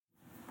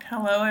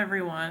Hello,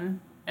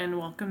 everyone, and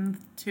welcome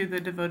to the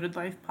Devoted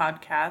Life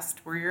podcast.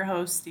 We're your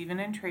hosts,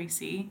 Stephen and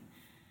Tracy,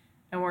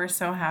 and we're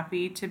so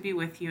happy to be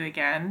with you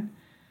again.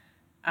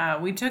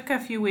 We took a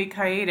few week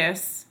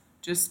hiatus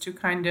just to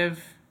kind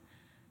of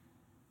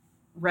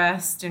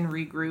rest and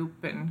regroup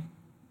and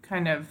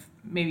kind of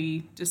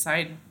maybe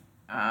decide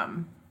a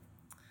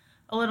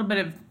little bit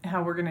of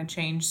how we're going to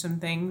change some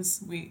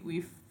things.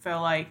 We feel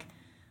like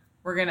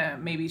we're going to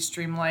maybe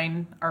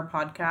streamline our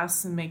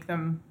podcasts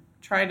and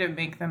try to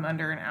make them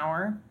under an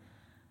hour.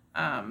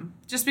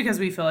 Just because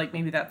we feel like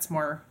maybe that's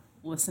more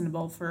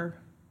listenable for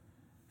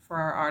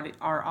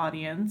our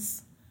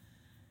audience.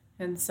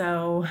 And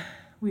so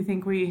we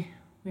think we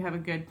have a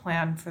good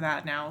plan for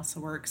that now.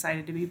 So we're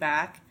excited to be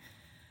back.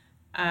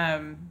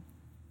 Tonight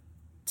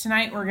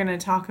we're going to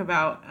talk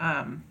about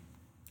kind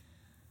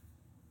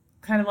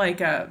of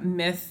like a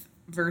myth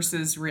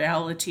versus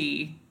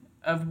reality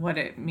of what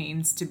it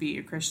means to be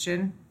a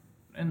Christian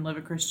and live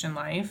a Christian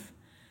life.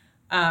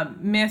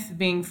 Myth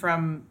being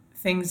from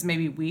things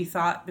maybe we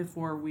thought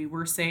before we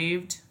were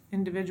saved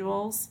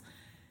individuals.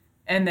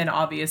 And then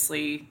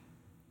obviously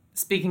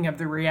speaking of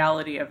the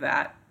reality of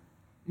that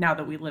now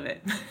that we live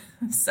it.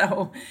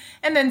 So,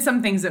 and then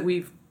some things that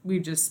we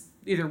just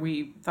either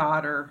we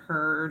thought or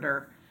heard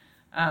or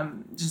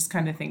just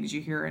kind of things you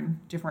hear in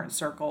different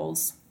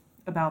circles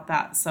about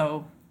that.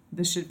 So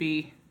this should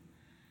be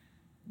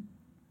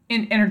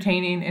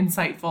entertaining,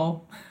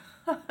 insightful.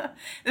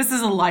 This is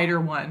a lighter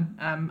one.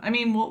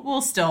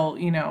 We'll still,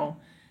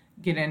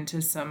 get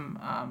into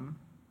some,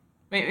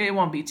 it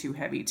won't be too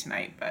heavy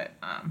tonight, but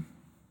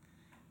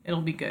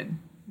it'll be good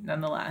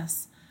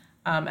nonetheless.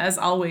 As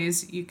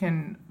always, you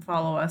can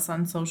follow us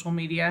on social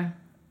media,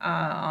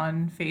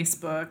 on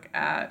Facebook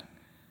at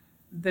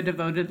The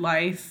Devoted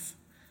Life,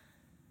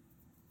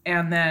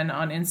 and then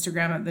on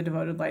Instagram at The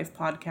Devoted Life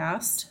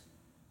Podcast.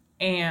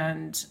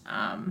 And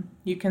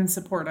you can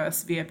support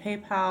us via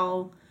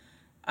PayPal,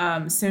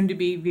 soon to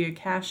be via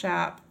Cash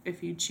App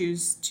if you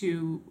choose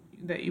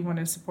that you want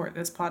to support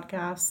this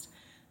podcast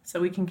so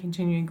we can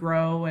continue to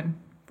grow and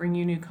bring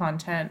you new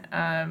content.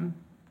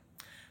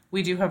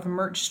 We do have a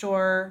merch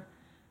store,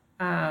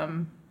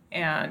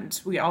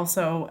 and we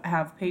also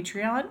have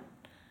Patreon.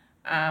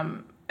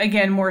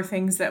 Again, more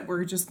things that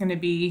we're just going to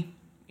be,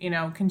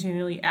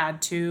 continually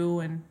add to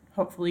and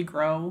hopefully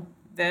grow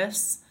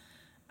this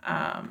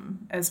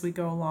as we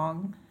go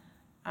along.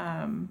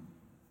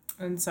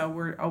 And so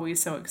we're always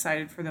so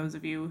excited for those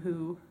of you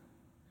who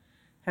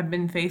have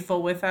been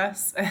faithful with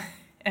us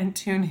and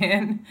tune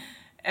in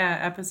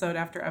episode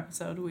after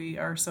episode. We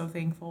are so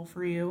thankful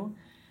for you.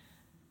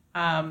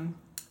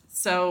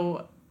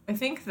 So I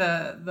think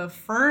the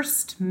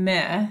first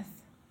myth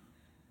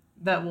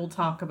that we'll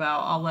talk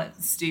about, I'll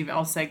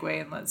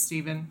segue and let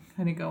Stephen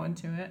kind of go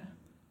into it.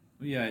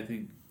 Yeah, I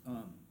think,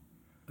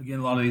 again,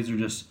 a lot of these are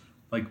just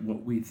like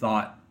what we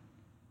thought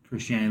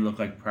Christianity looked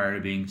like prior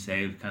to being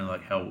saved, kind of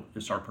like how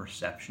just our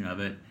perception of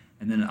it,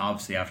 and then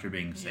obviously after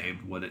being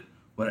saved, what it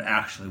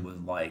actually was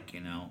like,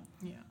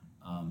 Yeah.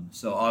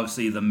 So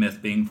obviously the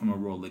myth being from a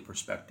worldly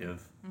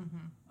perspective,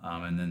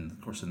 and then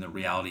of course in the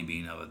reality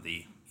being of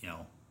the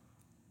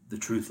the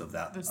truth of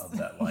that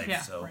life.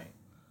 Yeah, so, right.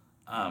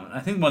 And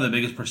I think one of the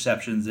biggest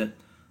perceptions that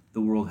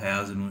the world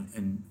has,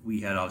 and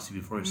we had obviously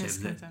before we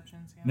saved it,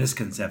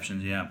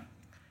 misconceptions,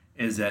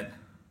 is that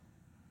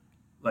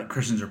like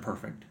Christians are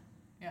perfect.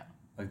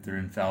 Like they're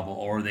infallible,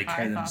 or they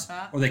carry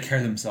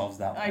themselves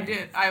that way. I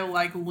did. I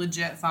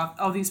legit thought,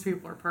 oh, these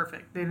people are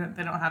perfect. They don't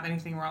have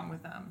anything wrong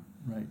with them.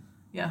 Right.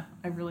 Yeah,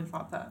 I really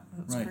thought that.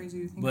 That's right.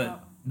 Crazy to think but about.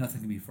 But nothing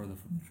can be further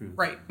from the truth.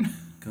 Right.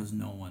 Because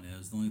no one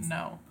is. The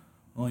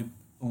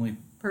only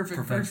perfect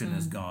perfection person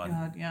is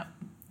God. Yeah.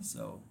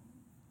 So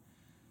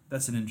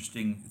that's an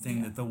interesting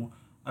thing that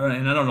I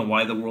don't know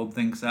why the world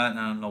thinks that, and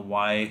I don't know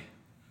why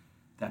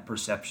that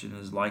perception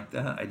is like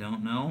that. I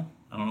don't know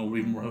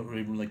even where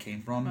it really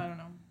came from. I don't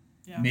know.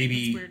 Yeah,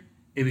 maybe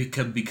it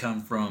could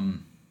become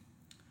from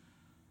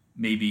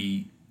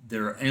maybe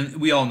and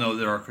we all know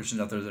there are Christians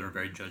out there that are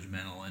very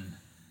judgmental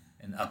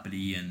and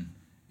uppity, and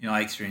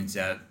I experienced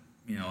that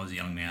as a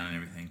young man and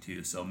everything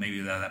too. So maybe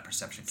that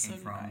perception came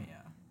from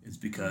is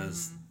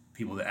because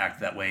people that act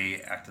that way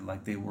acted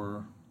like they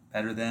were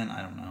better than.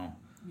 I don't know.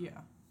 Yeah.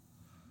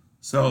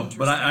 So,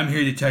 but I'm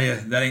here to tell you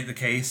that ain't the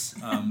case.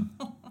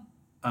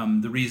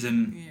 The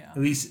reason,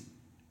 at least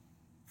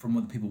from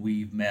what the people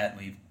we've met,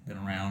 we've been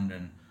around,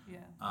 and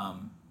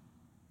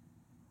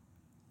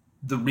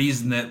the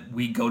reason that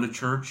we go to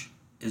church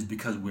is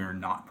because we're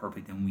not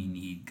perfect and we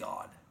need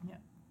God. Yeah.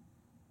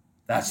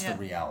 That's the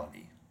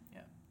reality.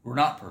 Yeah. We're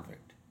not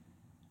perfect.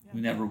 Yeah.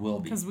 We never will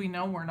be. Because we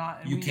know we're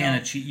not. And you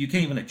can't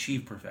even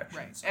achieve perfection.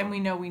 Right. So. And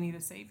we know we need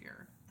a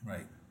savior.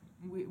 Right.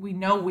 We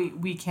know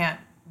we can't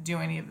do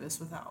any of this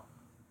without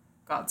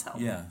God's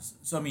help. Yeah.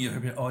 So you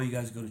hear, oh, you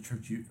guys go to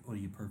church, are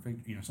you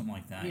perfect? Something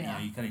like that. Yeah.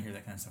 You kind of hear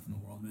that kind of stuff in the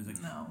world. It's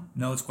like,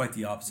 no, it's quite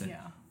the opposite.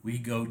 Yeah. We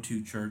go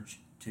to church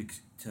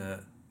to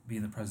be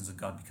in the presence of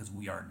God because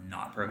we are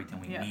not perfect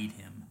and we need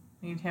Him.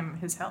 Need Him,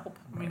 His help.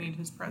 Right. We need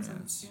His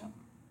presence. Yes. Yeah.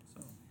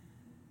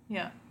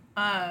 So.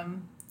 Yeah.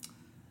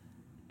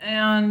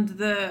 And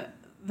the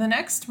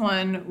next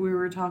one we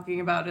were talking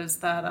about is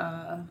that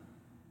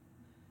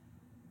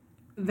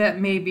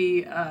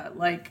maybe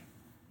like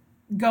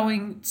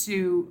going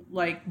to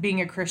like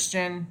being a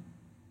Christian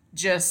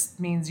just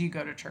means you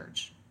go to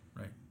church.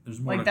 Right. There's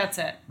more. Like that's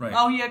it. Right.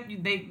 Oh yep, you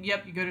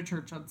go to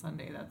church on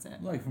Sunday. That's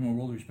it. Like from a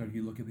world perspective,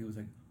 you look at people it's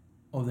like,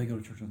 oh, they go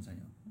to church on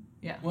Sunday.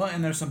 Yeah. Well,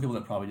 and there's some people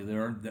that probably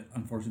do.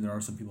 Unfortunately, there are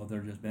some people out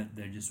there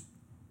they just.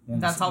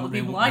 That's all the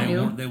people I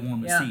knew. They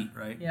warm a seat,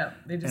 right? Yeah.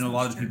 They just and a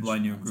lot of the church people I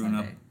knew on growing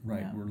up, Sunday.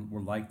 right, Yeah.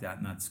 were like that,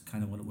 and that's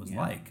kind of what it was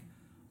Yeah. like.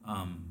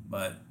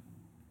 But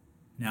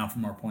now,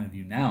 from our point of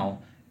view,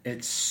 Now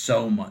it's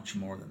so much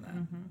more than that.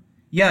 Mm-hmm.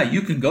 Yeah,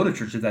 you can go to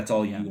church if that's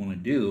all you want to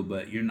do,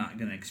 but you're not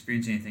going to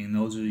experience anything. And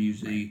those are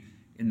usually,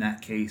 in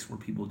that case, where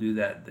people do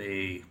that,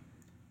 they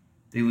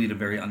lead a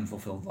very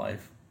unfulfilled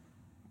life.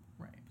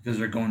 Right. Because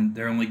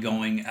they're only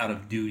going out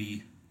of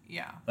duty.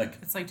 Yeah. Like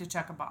it's like to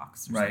check a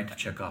box. Or right, something. to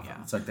check off. Yeah.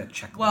 It's like that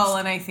checklist. Well,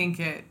 and I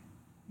think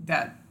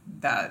that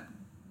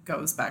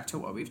goes back to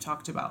what we've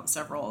talked about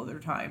several other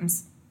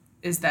times,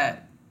 is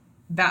that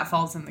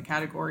falls in the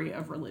category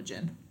of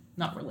religion,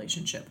 not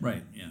relationship.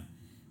 right, yeah,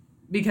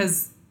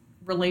 Because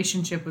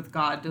relationship with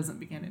God doesn't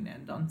begin and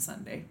end on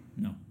Sunday.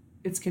 no.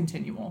 It's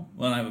continual.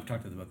 Well, and I've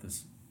talked about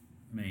this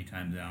many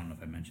times. I don't know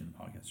if I mentioned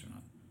the podcast or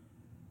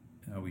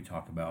not. We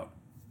talk about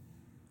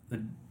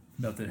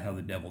how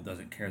the devil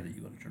doesn't care that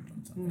you go to church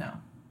on Sunday.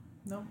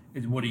 No.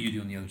 It's what do you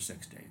do in the other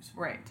 6 days?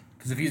 Right.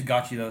 Because if he's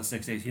got you the other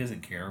 6 days, he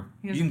doesn't care.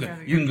 He you doesn't can care go.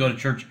 that You you're- can go to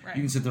church. Right.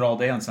 You can sit there all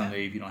day on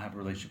Sunday if you don't have a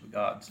relationship with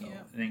God. So Yeah.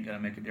 it ain't gonna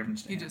make a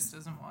difference. To He him. just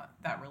doesn't want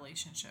that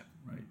relationship.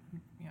 Right.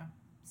 Yeah.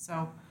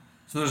 So.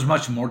 So there's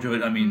much more to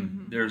it. I mean,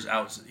 Mm-hmm. there's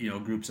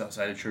groups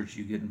outside of church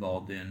you get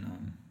involved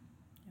in,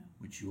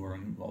 which you are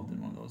involved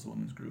in one of those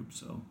women's groups.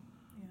 So,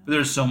 but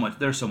there's so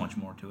much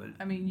more to it.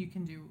 I mean, you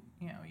can do.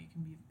 You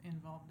can be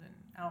involved in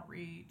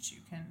outreach. You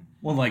can.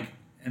 Well, like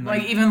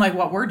Even like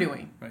what we're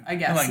doing. Right. I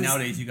guess. And like is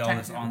nowadays, you got all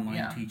this technically- online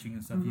yeah. teaching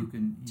and stuff. You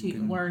can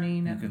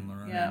learning. You and- can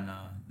learn, Yeah. and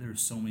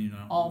there's so many.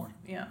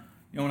 Yeah.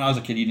 when I was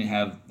a kid, you didn't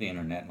have the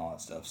internet and all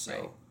that stuff. So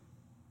Right.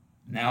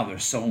 now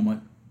there's so much.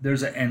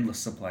 There's an endless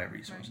supply of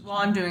resources. Well,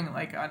 I'm doing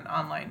like an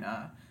online,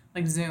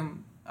 like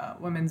Zoom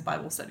women's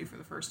Bible study for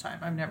the first time.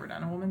 I've never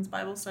done a women's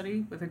Bible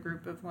study with a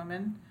group of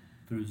women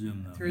through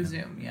Zoom, though. through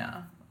Zoom.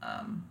 Yeah.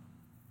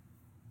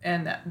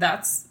 And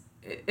that's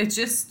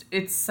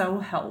it's so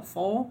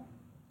helpful,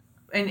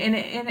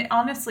 and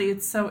honestly,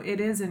 it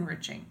is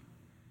enriching.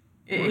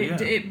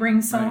 It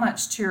brings so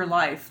much to your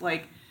life.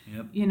 Like,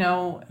 Yep.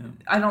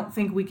 I don't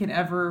think we can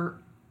ever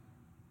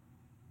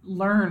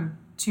learn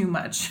too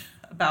much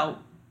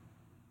about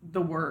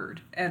the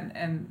word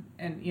and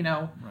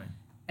Right.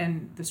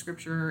 and the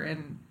scripture,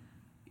 and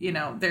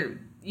there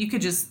you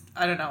could just,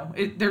 I don't know,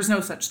 there's no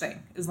such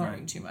thing as learning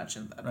Right. too much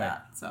of Right.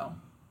 that. So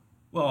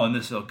Well, and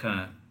this will kind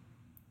of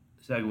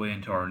segue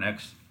into our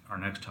next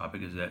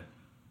topic is that,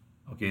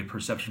 okay,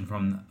 perception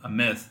from a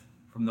myth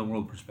from the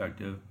world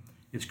perspective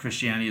is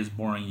Christianity is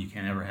boring. You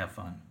can't ever have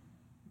fun.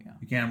 Yeah.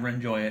 You can't ever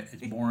enjoy it.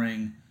 It's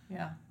boring.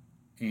 yeah,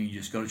 And you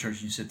just go to church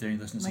and you sit there and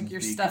you listen to like someone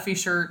your speak. stuffy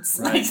shirts.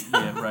 Right. Like,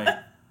 Yeah.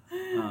 Right.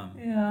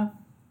 yeah.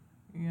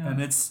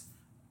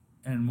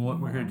 And what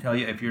we're here to tell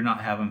you, if you're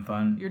not having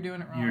fun, You're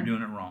doing it wrong. You're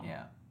doing it wrong.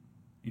 Yeah.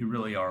 You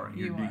really are.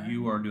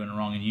 You are doing it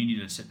wrong, and you need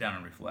to sit down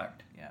and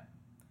reflect. Yeah.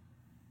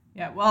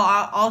 Yeah.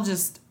 Well, I'll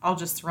just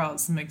throw out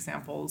some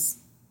examples.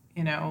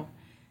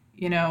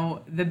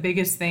 The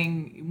biggest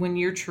thing when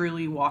you're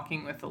truly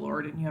walking with the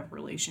Lord and you have a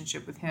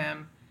relationship with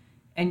Him,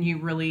 and you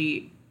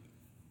really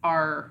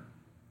are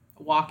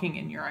walking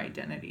in your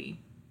identity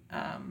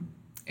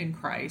in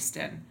Christ,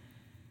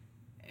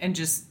 and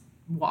just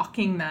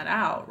walking that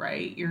out,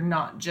 right? You're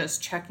not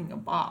just checking a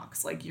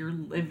box, like you're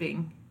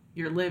living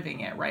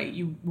it, right?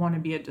 You want to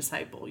be a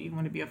disciple. You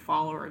want to be a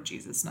follower of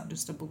Jesus, not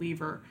just a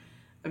believer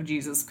of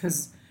Jesus,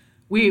 because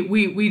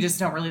we just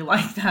don't really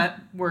like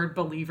that word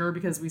believer,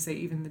 because we say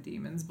even the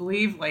demons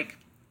believe. Like,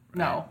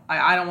 no,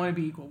 I don't want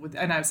to be equal with,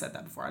 and I've said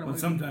that before. I don't Well,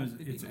 want to be sometimes equal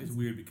with the it's demons.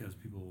 weird because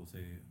people will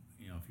say,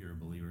 if you're a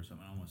believer or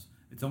something,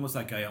 it's almost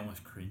like I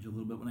almost cringe a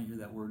little bit when I hear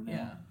that word now.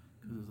 Yeah.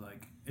 Because it's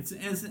like, it's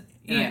innocent.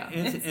 Yeah,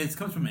 It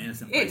comes from an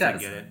innocent It place, I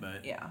does. get it,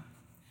 but. Yeah.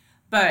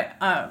 But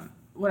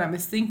what I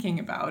was thinking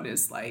about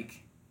is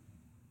like,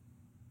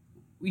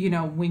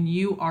 when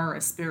you are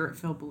a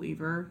spirit-filled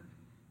believer,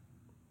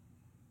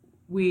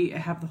 we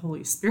have the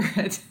Holy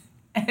Spirit.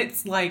 And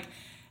it's like,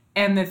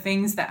 and the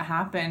things that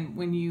happen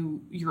when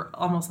you're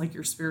almost like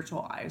your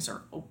spiritual eyes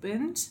are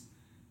opened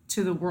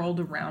to the world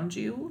around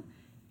you.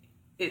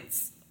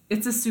 It's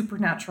a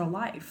supernatural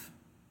life.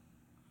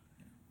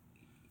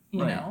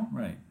 You know?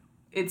 Right.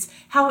 It's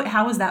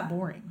how is that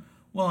boring?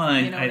 Well,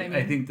 and You know what I I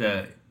mean? think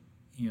that,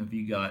 if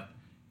you got,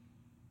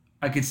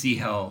 I could see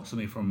how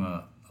somebody from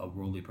a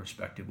worldly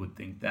perspective would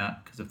think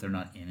that, because if they're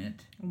not in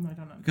it, I don't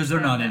know. because they're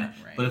not in it.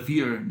 Right. But if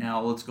you're,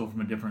 now let's go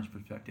from a different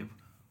perspective.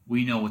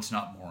 We know it's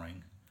not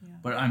boring,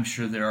 but I'm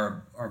sure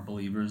there are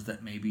believers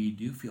that maybe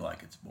do feel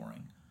like it's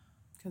boring.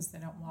 Because they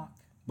don't walk.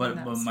 But in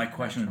that my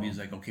question would be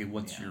supernatural. okay,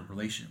 what's your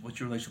relationship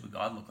with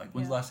God look like?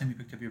 When's the last time you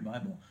picked up your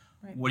Bible?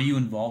 Right. What are you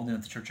involved in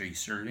at the church? Are you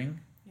serving?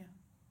 Yeah.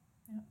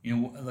 You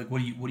know, like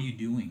what are you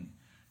doing?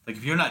 Like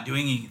if you're not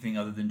doing anything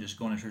other than just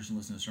going to church and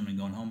listening to a sermon and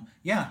going home,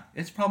 yeah,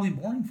 it's probably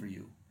boring for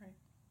you. Right.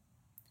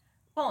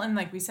 Well, and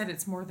like we said,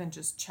 it's more than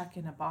just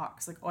checking a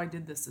box. Like, oh, I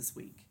did this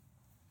week.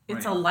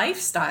 It's Right. a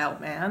lifestyle,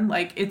 man.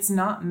 Like, it's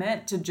not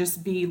meant to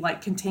just be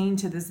like contained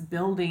to this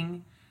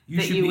building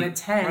that should you be-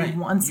 attend right.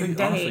 once a You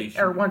day honestly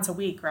should or be. once a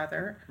week,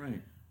 rather.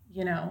 Right.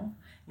 You know,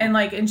 and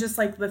just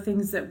like the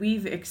things that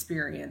we've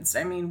experienced.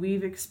 I mean,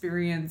 we've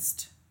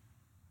experienced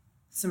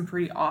some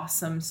pretty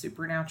awesome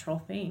supernatural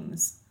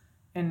things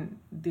in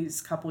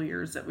these couple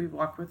years that we've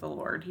walked with the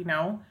Lord. You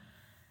know,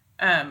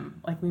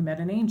 like we met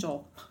an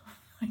angel,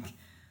 like,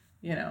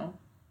 you know,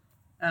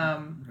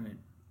 Right.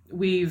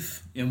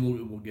 we've. And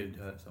we'll get into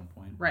that at some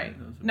point. Right.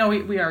 Those- No,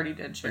 we already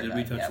did share did that.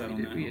 we touch yeah, that we on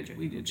did. that? We did. Okay.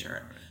 We did Okay, share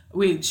it. all right.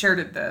 We shared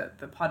it the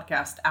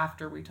podcast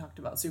after we talked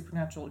about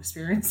supernatural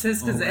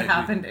experiences because Oh, it right.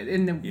 happened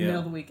in the Yeah. middle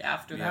of the week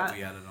after Yeah, that.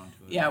 we added on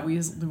to it. Yeah, we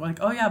were like,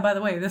 oh yeah, by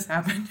the way, this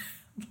happened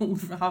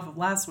off of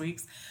last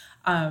week's.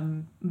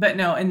 But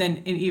no, and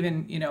then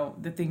even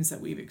the things that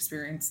we've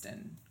experienced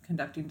in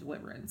conducting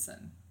deliverance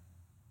and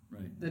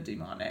Right. the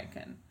demonic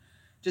and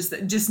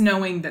just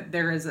knowing that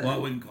there is a Well, I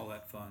wouldn't call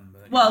that fun,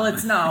 but well,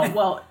 it's no.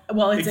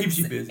 Well, it's It keeps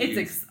you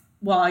busy.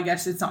 well, I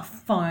guess it's not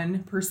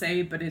fun per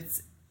se, but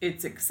it's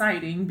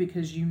exciting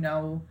because you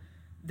know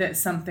that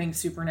something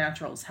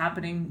supernatural is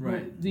happening.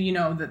 Right. You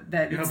know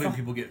that you're it's helping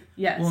people get.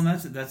 Yes. Well, and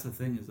that's the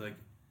thing is like,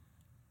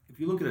 if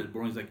you look at it as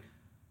boring, it's like,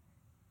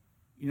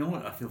 you know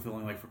what I feel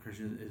feeling like for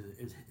Christians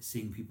is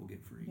seeing people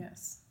get free.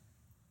 yes.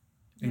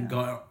 And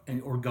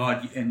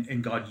Yeah.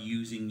 God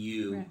using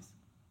you Yes.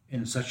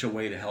 in such a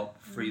way to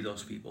help free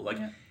those people. Like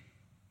Yeah.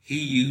 He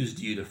used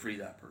you to free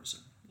that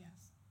person.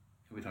 Yes.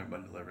 And we talk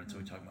about deliverance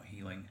and we talk about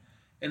healing.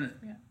 And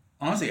Yeah.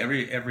 honestly,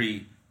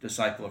 every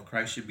disciple of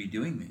Christ should be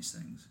doing these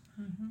things.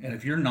 Mm-hmm. And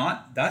if you're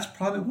not, that's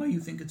probably why you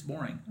think it's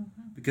boring.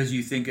 Because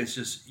you think it's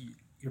just,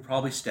 you're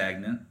probably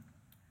stagnant.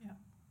 Yeah.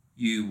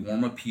 You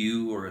warm a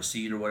pew or a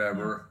seat or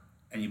whatever,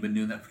 and you've been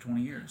doing that for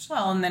 20 years.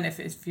 Well, and then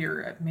if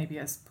you're maybe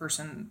a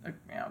person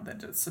that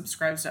just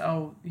subscribes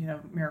to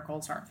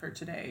miracles aren't for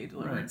today,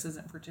 deliverance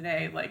isn't for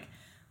today, like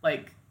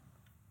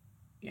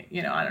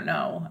I don't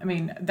know. I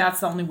mean, that's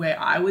the only way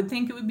I would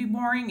think it would be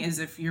boring is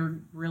if you're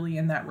really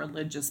in that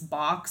religious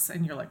box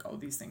and you're like, oh,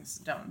 these things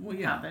don't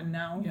happen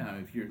now. Yeah,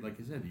 if you're like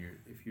I said,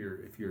 if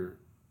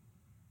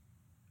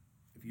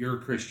Your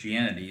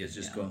Christianity is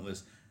just Yeah. going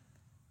this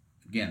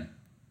again.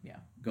 Yeah.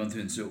 Going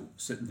through and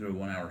sitting through a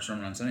 1 hour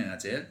sermon on Sunday and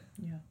that's it.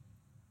 Yeah.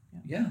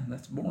 Yeah,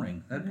 that's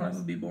boring. That'd It probably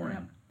is. be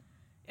boring.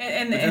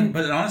 And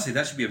But honestly,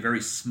 that should be a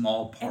very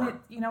small And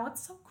part.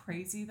 what's so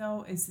crazy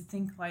though is to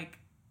think like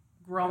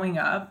growing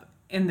up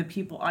and the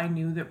people I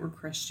knew that were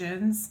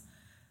Christians,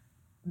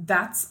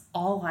 that's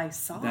all I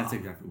saw. that's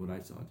exactly what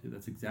I saw too.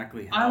 That's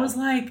exactly how I was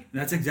like,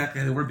 That's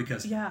exactly how they were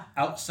because yeah,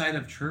 outside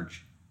of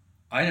church,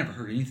 I never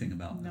heard anything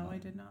about them. no, I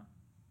did not.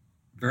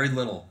 Very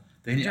little.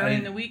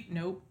 During the week,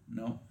 nope.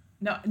 No.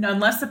 No,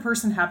 unless the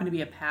person happened to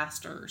be a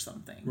pastor or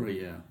something. right.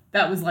 Yeah.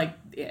 That was like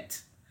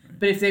it. Right.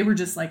 But if they were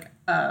just like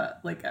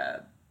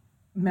a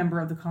member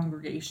of the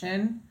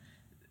congregation,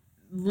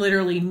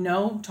 literally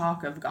no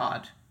talk of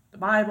God, the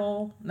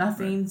Bible,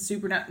 nothing,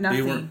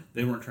 nothing.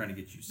 They weren't trying to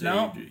get you saved.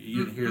 No.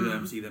 You didn't hear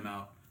them, see them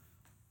out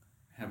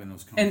having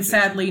those And conversations.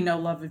 sadly, no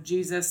love of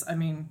Jesus. I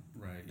mean,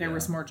 right. there yeah.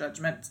 was more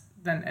judgment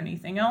than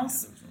anything Yeah,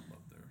 else. there was no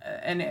love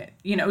there. And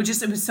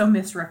it was so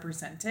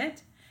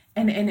misrepresented.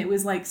 And it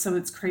was like, so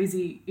it's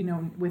crazy,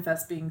 with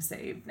us being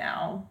saved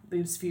now,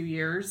 these few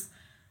years,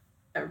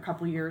 or a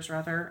couple years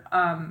rather,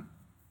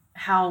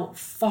 how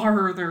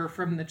farther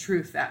from the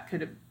truth that could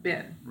have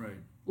been. Right.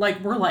 Like,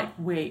 we're like,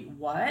 wait,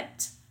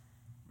 what?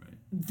 Right.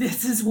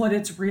 This is what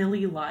it's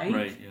really like?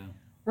 Right. Yeah.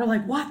 We're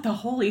like, what the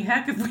holy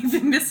heck have we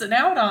been missing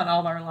out on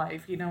all our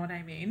life? You know what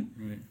I mean?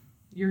 Right.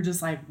 You're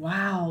just like,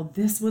 wow,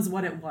 this was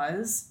what it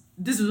was.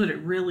 This is what it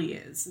really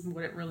is and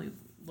what it really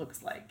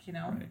looks like,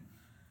 Right.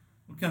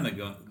 Well, kind of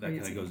that kind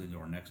Crazy. of goes into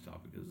our next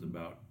topic is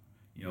about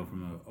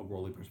from a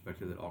worldly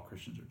perspective that all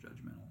Christians are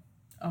judgmental.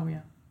 Oh, yeah.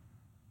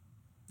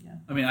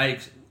 I mean,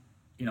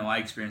 I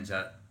experienced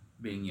that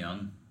being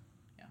young.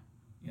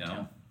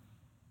 Yeah.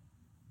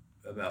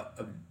 About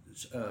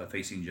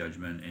facing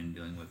judgment and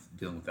dealing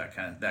with that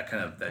kind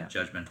of Yeah.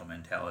 judgmental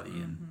mentality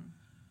and.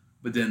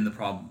 But then the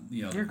problem,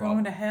 You're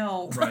going to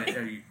hell.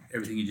 right?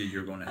 Everything you did,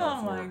 you're going to hell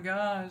Oh for. my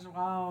gosh!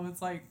 Wow,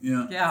 it's like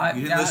Yeah. Yeah,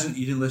 You didn't yeah. listen.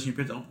 You didn't listen to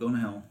your parents. Oh, going to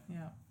hell.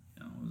 yeah,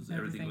 It was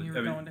everything was you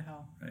were going to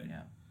hell. right.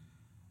 Yeah,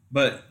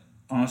 But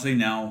honestly,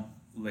 now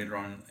later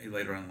on in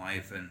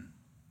life, and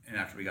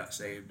after we got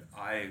saved,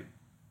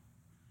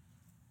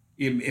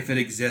 if it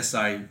exists,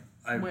 I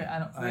we don't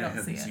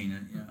haven't see it. seen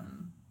it. Yeah.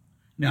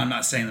 Now I'm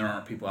not saying there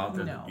aren't people out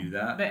there No, that do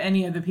that. but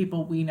any of the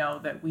people we know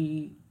that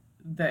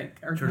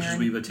are Churches near,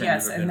 we've attended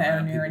yes, or and been that are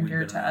around, near people and we've dear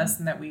been to around. us,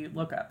 and that we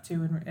look up to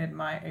and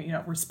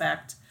admire,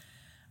 respect,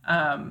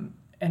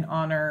 and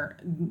honor.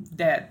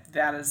 That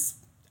is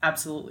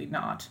absolutely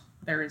not.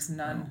 There is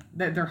none.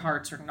 That their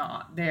hearts are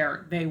not.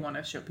 They want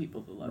to show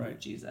people the love Right. of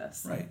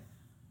Jesus. Right.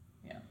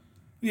 Yeah.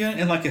 Yeah,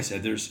 and like I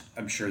said,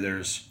 I'm sure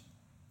there's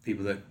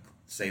people that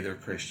say they're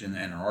Christian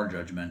and are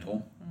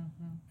judgmental.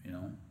 You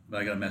know,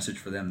 but I got a message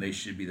for them. They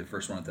should be the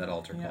first one at that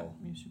altar Yep, call.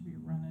 you should be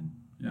running.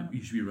 Yeah,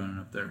 you should be running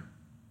up there.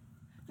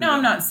 No,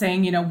 I'm not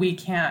saying, we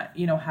can't,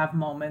 have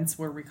moments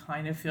where we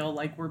kind of feel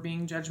like we're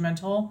being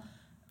judgmental.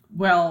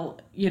 Well,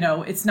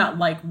 it's not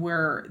like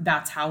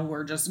that's how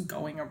we're just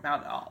going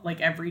about it, like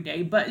every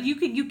day. But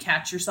you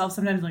catch yourself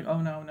sometimes like,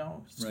 oh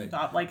no,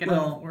 stop. Like,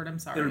 Lord, I'm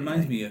sorry. It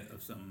reminds me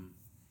of something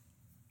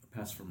a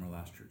pastor from our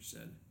last church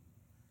said.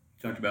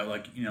 He talked about,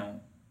 like,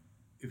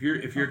 if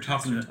you're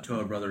talking to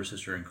a brother or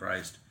sister in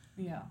Christ,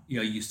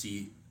 you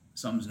see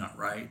something's not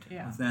right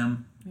with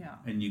them,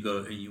 and you go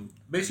and you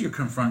basically you're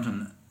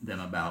confronting them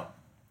about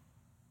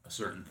a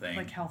certain thing,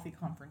 like healthy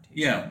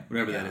confrontation,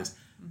 whatever that is.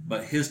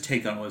 But his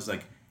take on it was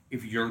like,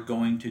 if you're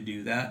going to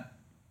do that,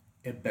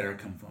 it better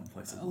come from a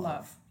place of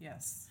love.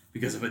 Yes.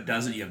 Because if it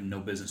doesn't, you have no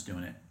business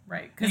doing it.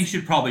 Right. And you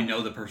should probably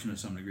know the person to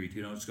some degree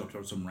too. Don't just go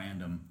towards some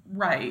random.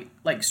 Right,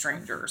 like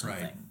stranger or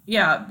something. Right.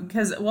 Yeah,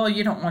 because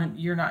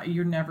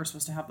you're never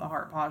supposed to have the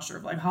heart posture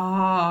of like,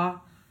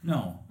 ha.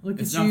 No,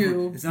 It's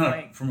you. It's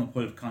not from a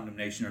point of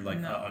condemnation or like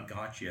a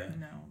gotcha.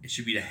 No. It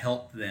should be to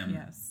help them.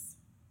 Yes.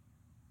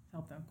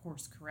 Help them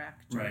course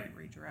correct. Right. Or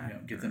redirect.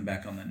 Yeah. Get them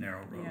back on that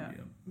narrow road.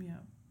 Yeah.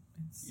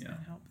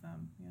 And help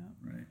them.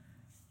 Yeah. Right.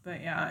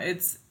 But yeah,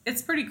 it's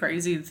pretty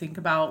crazy to think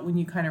about when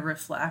you kind of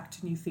reflect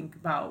and you think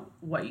about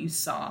what you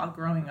saw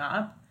growing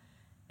up,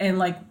 and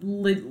like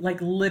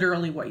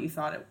literally what you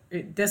thought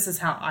this is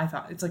how I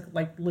thought. It's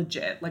like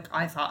legit. Like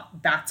I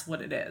thought that's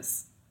what it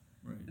is.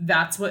 Right.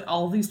 That's what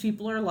all these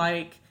people are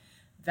like.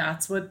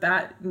 That's what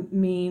that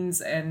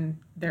means, and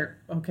they're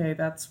okay.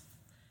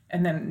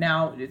 And then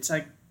now it's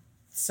like,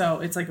 so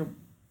it's like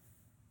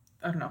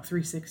I don't know,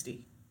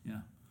 360.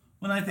 Yeah.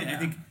 Well, I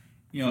think.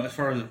 As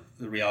far as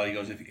the reality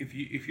goes,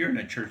 if you're in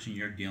a church and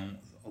you're dealing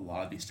with a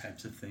lot of these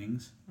types of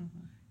things,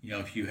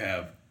 if you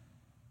have,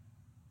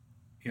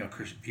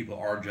 Christian people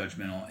are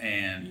judgmental,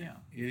 and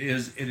it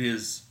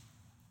is,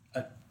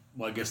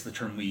 I guess the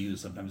term we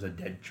use sometimes, a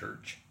dead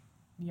church.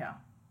 Yeah.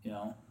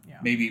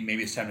 Maybe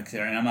it's time to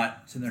consider. And I'm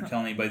not sitting there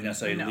telling anybody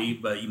necessarily to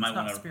leave, but you might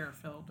want to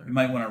spirit-filled. You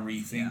might want to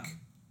rethink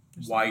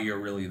why you're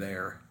really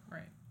there.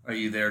 Right. Are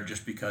you there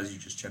just because you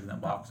just checked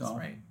that box off?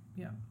 Right.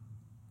 Yeah.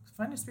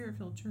 Find a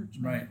spirit-filled church.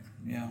 Man. Right.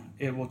 Yeah.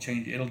 It will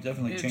change. It'll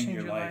definitely change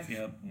your life.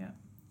 Yep. Yeah.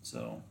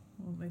 So.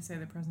 Well, they say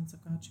the presence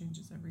of God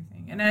changes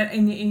everything, and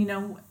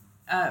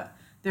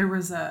there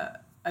was I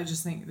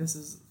just think this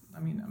is. I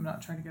mean, I'm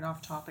not trying to get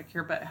off topic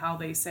here, but how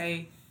they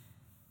say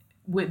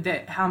with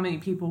that, how many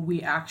people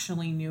we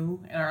actually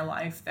knew in our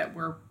life that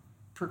were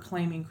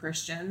proclaiming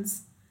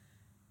Christians,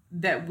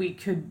 that we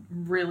could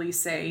really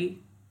say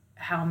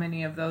how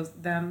many of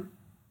them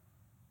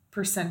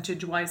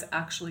percentage-wise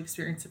actually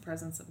experienced the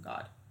presence of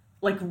God.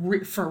 Like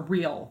for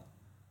real.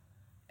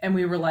 And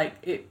we were like,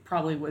 it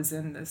probably was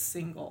in the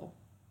single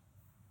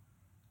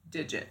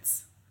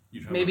digits.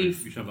 You're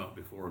talking about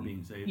before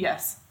being saved?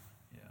 Yes.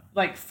 Yeah.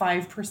 Like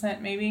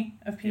 5% maybe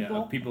of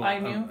people, I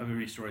knew. Of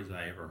every stories that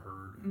I ever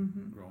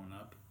heard growing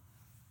up.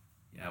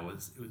 Yeah, it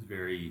was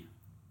very...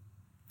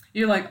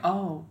 You're like,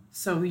 oh,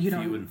 so you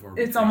don't... It's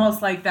between.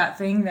 almost like that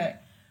thing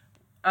that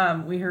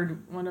we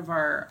heard one of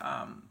our...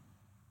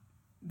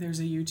 there's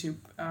a YouTube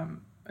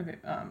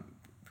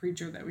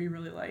preacher that we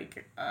really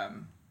like,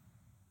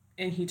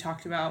 and he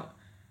talked about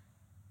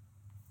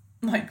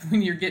like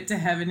when you get to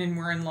heaven and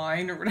we're in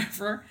line or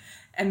whatever,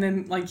 and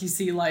then like you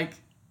see like,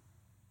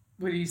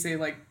 what do you say,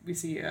 like we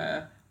see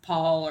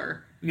Paul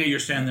or you're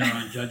standing there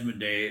on Judgment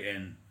Day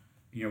and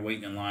you're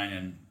waiting in line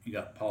and you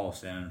got Paul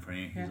standing in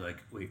front of you. He's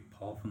like, wait,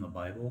 Paul from the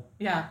Bible?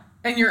 Yeah.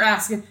 And you're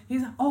asking,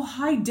 he's like, oh,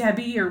 hi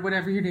Debbie or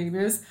whatever your name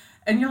is,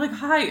 and you're like,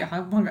 hi,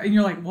 and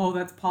you're like, whoa,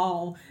 that's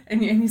Paul,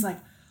 and he's like,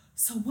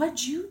 so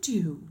what'd you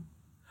do?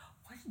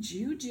 What did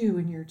you do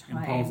in your time?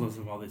 And Paul's lists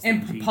of all these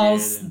things. And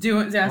Paul's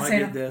doing, saying,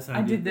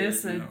 I did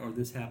this, or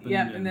this happened.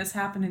 Yeah, and this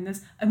happened, and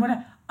this, and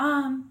what?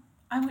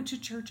 I went to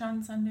church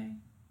on Sunday.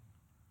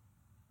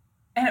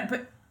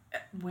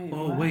 Wait.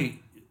 Oh,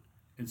 wait.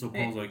 And so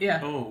Paul's like,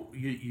 oh,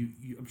 you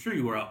I'm sure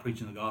you were out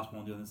preaching the gospel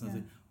and doing this. And I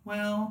said,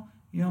 well,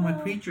 my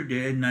preacher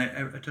did, and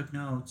I took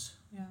notes.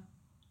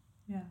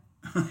 Yeah.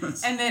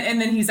 and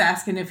then he's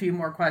asking a few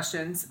more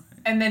questions,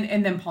 and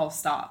then Paul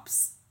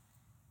stops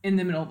in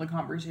the middle of the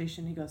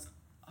conversation. He goes,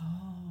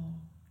 oh,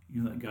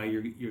 that guy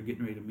you're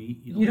getting ready to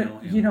meet. You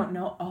don't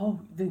know.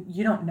 Oh,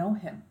 you don't know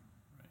him.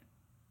 Right.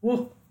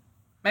 Well,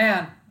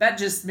 man, that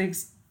just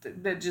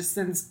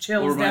sends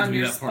chills down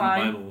your spine. That part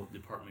of the Bible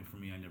department for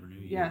me, I never knew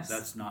you. Yes.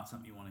 That's not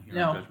something you want to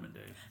hear on Judgment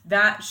Day.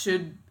 That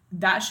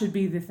should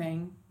be the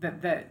thing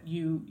that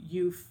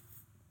you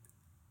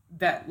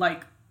that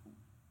like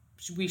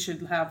we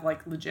should have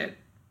like legit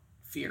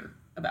fear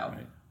about.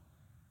 Right.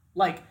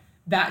 Like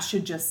that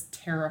should just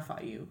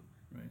terrify you.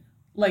 Right.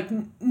 Like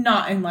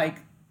not in like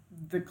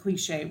the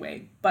cliche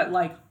way, but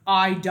like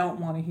I don't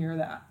want to hear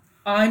that.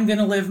 I'm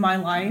gonna live my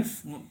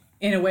life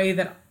in a way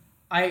that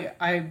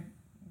I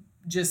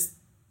just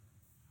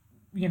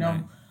Right.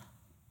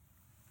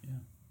 Yeah.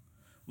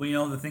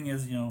 Well, the thing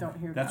is, Don't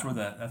hear that's that.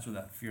 where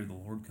that fear of the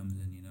Lord comes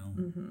in.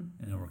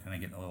 And we're kind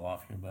of getting a little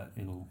off here, but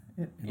it'll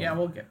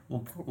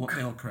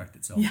correct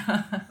itself.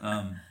 Yeah.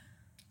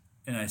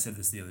 And I said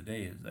this the other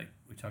day, is like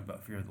we talked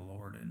about fear of the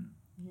Lord, and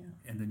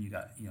then you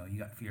got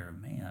fear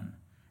of man.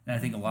 And I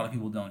think a lot of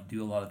people don't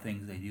do a lot of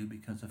things they do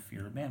because of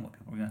fear of man.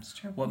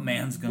 What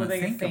man's going to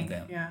think of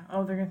them. Yeah.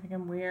 Oh, they're going to think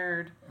I'm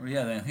weird. Or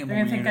they're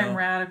going to think I'm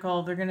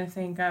radical. They're going to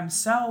think I'm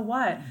so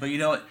what. But you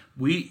know what?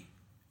 We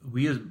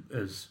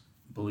as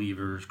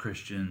believers,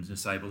 Christians,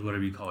 disciples,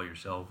 whatever you call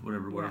yourself,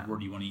 whatever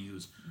word you want to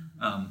use,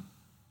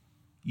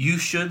 you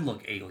should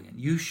look alien.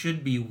 You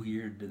should be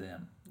weird to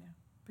them.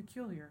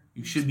 Peculiar.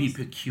 You should be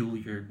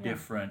peculiar,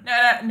 different.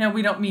 No,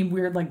 we don't mean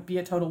weird like be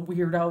a total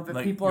weirdo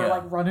that people are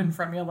like running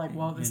from you like,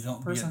 well, this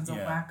person's a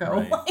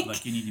wacko. Right.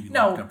 Like you need to be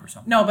locked up or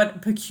something. No,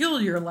 but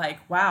peculiar,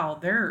 like, wow,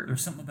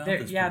 there's something about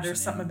this person.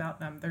 There's something about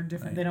them. They're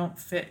different. Right. They don't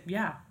fit.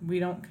 Yeah, we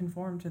don't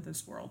conform to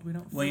this world. We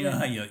don't. Well, you know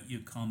how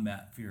you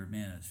combat fear of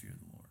man is fear of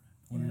the Lord.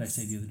 What did I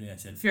say the other day? I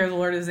said fear of the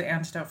Lord is the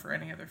antidote for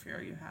any other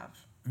fear you have.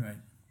 Right.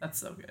 That's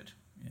so good.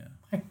 Yeah.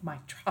 Like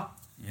mic drop.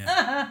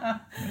 Yeah.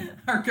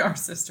 Our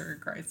sister in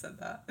Christ said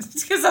that.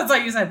 Because that's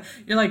what you said.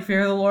 You're like,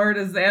 fear of the Lord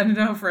is the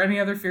antidote for any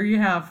other fear you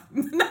have.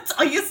 That's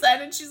all you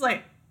said. And she's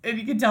like, and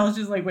you can tell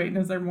she's like, waiting,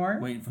 is there more?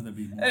 Waiting for there to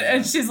be more.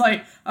 And she's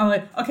like, I'm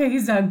like, okay,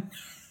 he's done.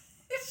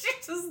 She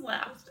just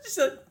laughs. She's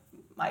like,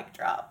 mic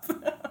drop.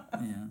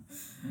 Yeah.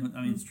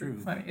 I mean, it's true.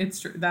 Funny. It's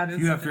true. That is.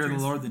 If you have fear of the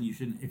Lord, then you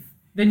shouldn't. If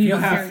you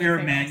have fear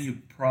of man, you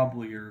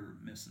probably are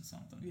missing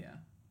something. Yeah.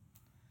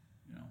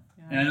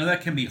 And I know that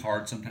can be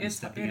hard sometimes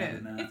stepping out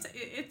of that.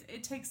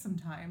 It takes some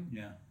time.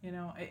 Yeah.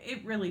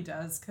 It really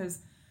does, because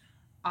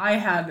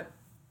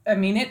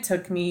it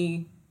took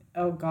me,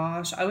 oh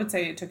gosh, I would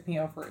say it took me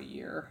over a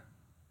year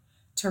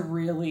to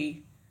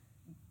really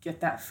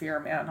get that fear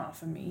man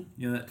off of me.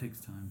 Yeah, that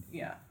takes time.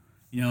 Yeah.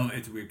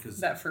 It's weird because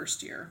that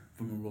first year.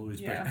 From a worldly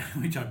perspective,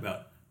 we talk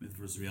about myth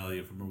versus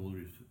reality from a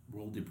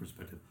worldly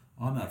perspective.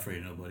 I'm not afraid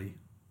of nobody.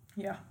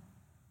 Yeah.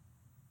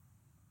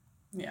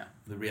 Yeah.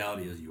 The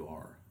reality is you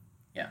are.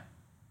 Yeah.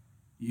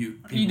 You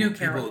do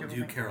care. People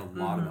do care a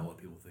lot about what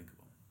people think of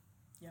them.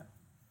 Yeah.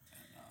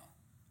 And,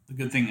 the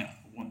good thing,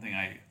 one thing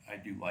I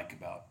do like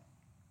about,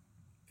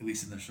 at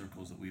least in the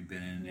circles that we've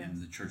been in,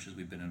 and the churches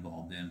we've been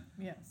involved in,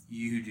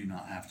 you do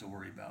not have to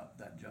worry about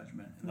that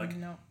judgment. Like,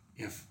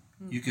 if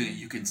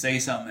you can say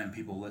something and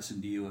people listen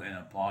to you and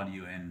applaud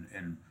you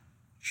and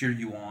cheer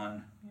you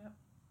on. Yep.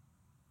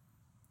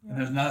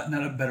 And there's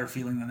not a better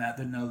feeling than that,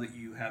 to know that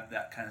you have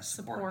that kind of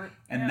support.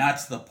 And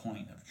that's the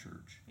point of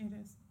church. It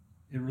is.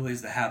 It really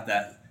is to have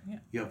that.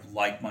 You have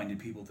like-minded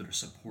people that are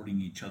supporting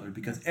each other,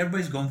 because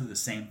everybody's going through the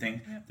same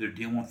thing. They're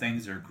dealing with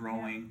things. They're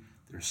growing.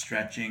 They're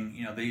stretching.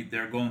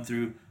 They're going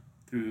through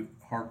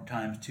hard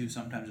times too.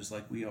 Sometimes just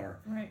like we are.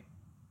 Right.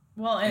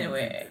 Well,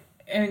 anyway,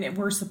 and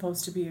we're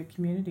supposed to be a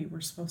community.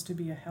 We're supposed to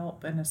be a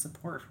help and a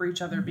support for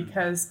each other,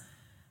 because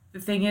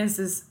the thing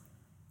is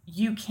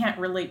you can't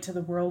relate to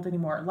the world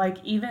anymore. Like,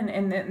 even,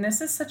 and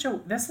this is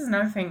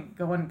another thing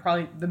going,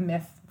 probably the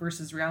myth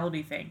versus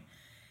reality thing,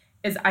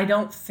 is I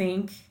don't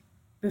think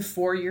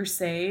before you're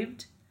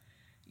saved,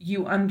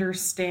 you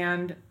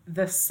understand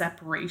the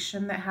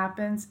separation that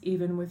happens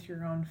even with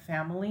your own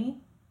family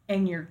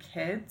and your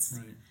kids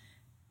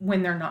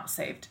when they're not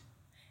saved.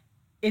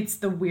 It's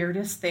the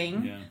weirdest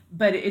thing,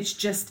 but it's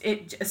just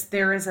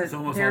there's a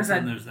able to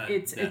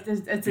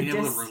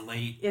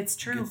relate. It's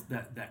true.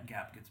 That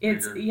gap gets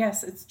bigger.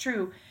 Yes, it's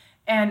true,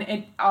 and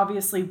it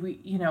obviously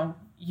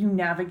you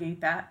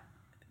navigate that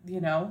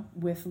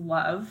with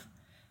love,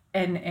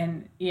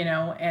 and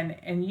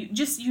you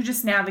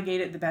just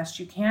navigate it the best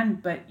you can,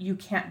 but you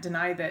can't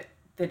deny that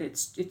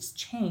it's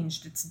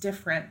changed, it's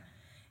different,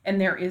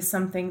 and there is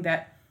something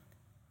that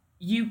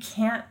you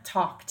can't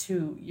talk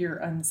to your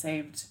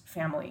unsaved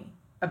family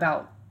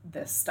about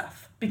this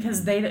stuff,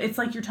 because it's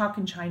like you're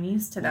talking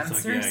Chinese to them.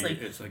 Seriously,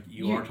 it's like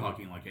you are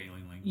talking like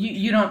alien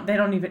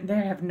language. They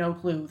have no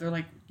clue. They're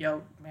like,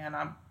 yo, man,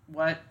 I'm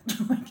what?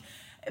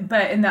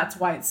 And that's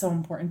why it's so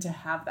important to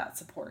have that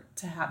support,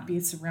 to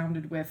be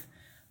surrounded with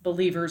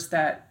believers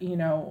that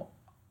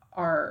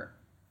are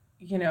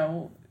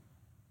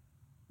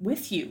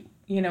with you,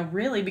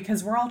 really,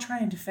 because we're all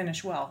trying to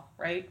finish well,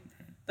 right?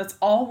 That's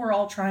all we're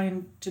all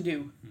trying to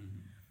do.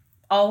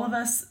 All of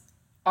us,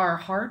 our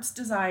heart's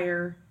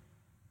desire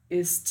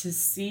is to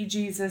see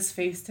Jesus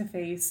face to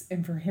face,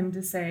 and for him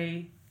to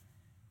say,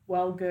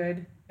 well,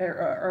 good,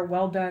 or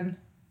well done,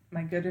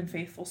 my good and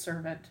faithful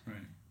servant.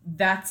 Right.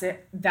 That's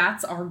it.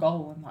 That's our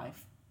goal in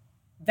life.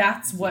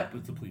 That's what we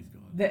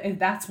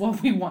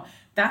want.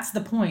 That's the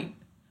point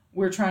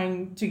we're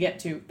trying to get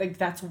to. Like,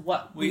 that's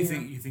what you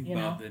think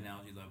about the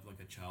analogy of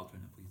like a child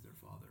trying to please their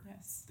father.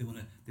 Yes. They want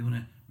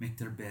to make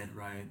their bed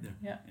right.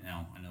 I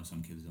know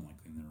some kids don't like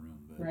cleaning their room,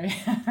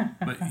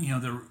 but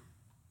they're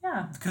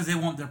because they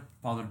want their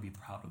father to be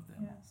proud of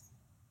them. Yes.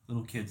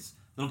 Little kids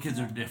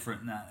are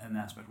different in that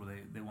aspect where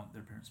they want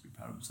their parents to be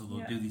proud of them, so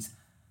they'll do these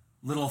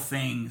little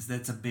things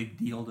that's a big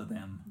deal to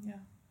them. Yeah.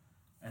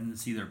 And to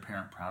see their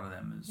parent proud of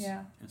them is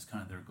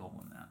kind of their goal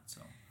in that.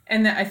 So.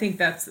 And I think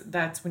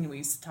that's when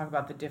we talk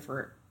about the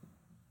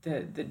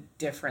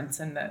difference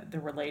in the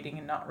relating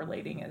and not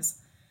relating is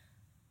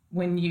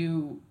when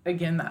you,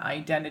 again, the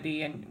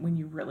identity, and when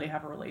you really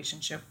have a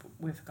relationship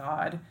with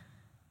God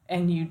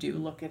and you do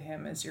look at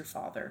him as your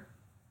father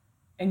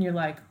and you're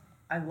like,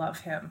 I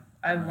love him.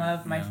 I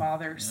love my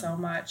father so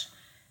much.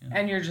 Yeah.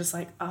 And you're just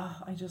like,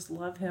 oh, I just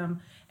love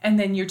him. And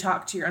then you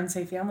talk to your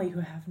unsafe family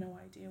who have no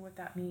idea what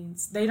that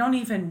means. They don't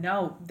even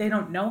know. They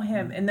don't know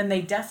him. And then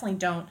they definitely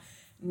don't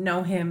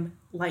know him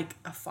like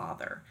a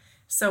father.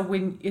 So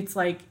when it's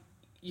like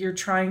you're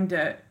trying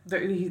to,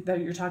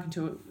 you're talking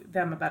to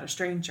them about a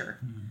stranger,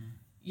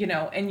 you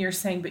know, and you're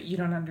saying, but you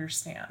don't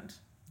understand.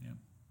 Yeah.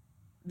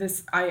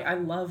 This, I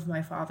love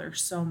my father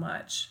so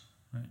much.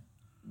 Right.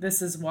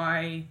 This is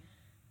why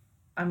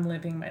I'm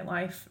living my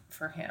life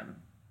for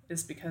him,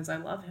 is because I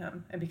love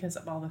him and because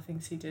of all the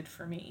things he did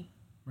for me.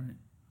 Right.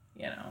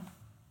 You know.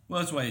 Well,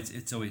 that's why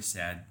it's always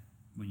sad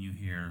when you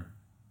hear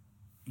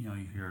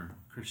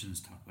Christians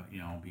talk about,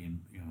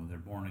 being, they're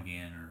born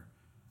again, or,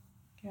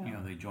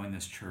 they join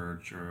this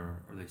church,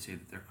 or they say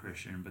that they're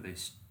Christian, but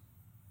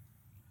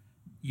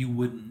you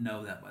wouldn't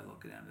know that by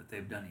looking at them, that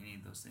they've done any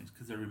of those things,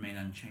 because they remain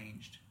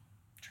unchanged.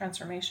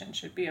 Transformation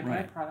should be a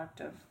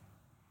byproduct of.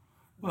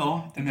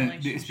 Well, and then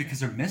it's because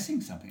they're missing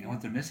something. And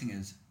what they're missing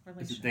is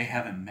that they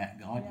haven't met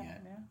God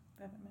yet. Yeah,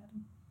 they haven't met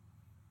him.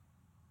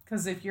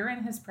 Because if you're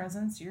in his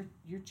presence, you're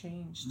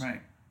changed.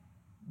 Right.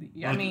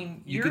 I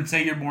mean, you can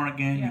say you're born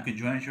again, you can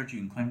join a church, you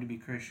can claim to be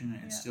Christian,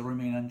 and still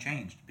remain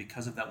unchanged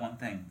because of that one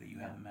thing, that you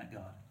haven't met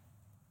God.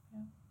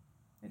 Yeah.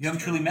 You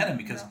haven't truly met him,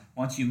 because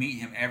once you meet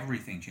him,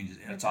 everything changes.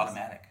 It's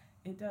automatic.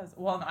 It does.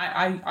 Well,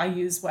 I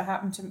use what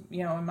happened to,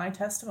 in my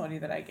testimony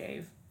that I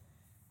gave.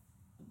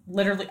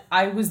 Literally,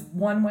 I was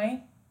one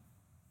way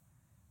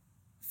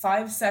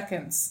 5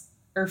 seconds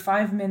or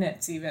 5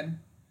 minutes even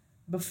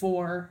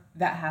before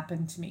that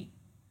happened to me.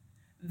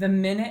 The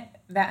minute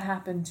that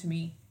happened to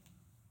me,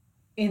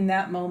 in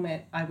that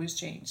moment, I was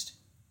changed.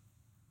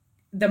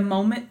 The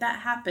moment that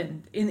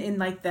happened, in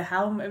like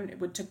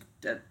it took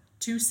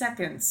 2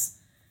 seconds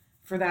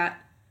for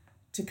that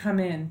to come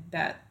in,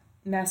 that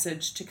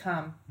message to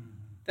come,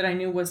 that I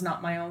knew was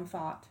not my own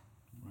thought.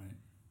 Right.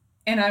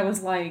 And I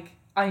was like,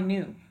 I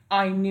knew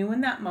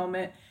in that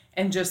moment,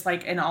 and just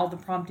like, and all the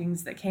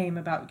promptings that came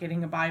about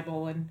getting a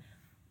Bible, and,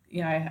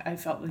 I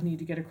felt the need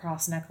to get a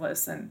cross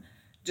necklace, and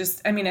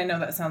just, I mean, I know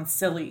that sounds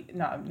silly,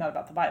 not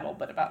about the Bible,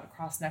 but about a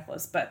cross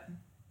necklace, but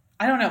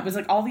I don't know, it was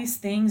like all these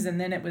things, and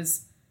then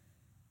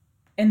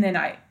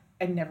I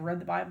never read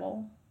the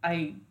Bible.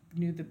 I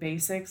knew the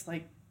basics,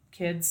 like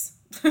kids,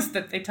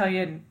 that they tell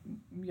you,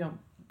 and,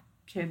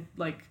 kid,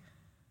 like,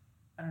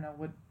 I don't know,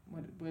 what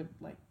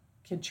like,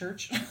 kid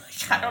church?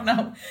 Like, I don't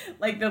know,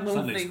 like the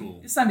little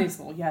Sunday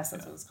school, yes,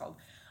 that's what it's called.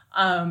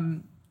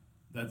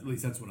 At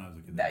least that's when I was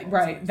a kid.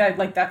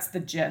 That's the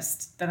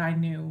gist that I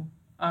knew,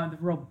 the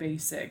real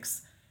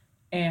basics.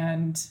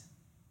 And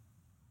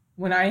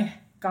when I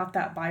got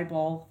that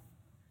Bible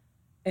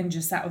and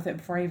just sat with it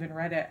before I even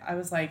read it, I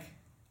was like,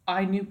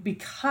 I knew,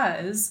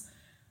 because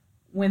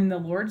when the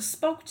Lord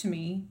spoke to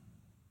me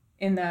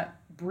in that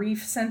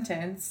brief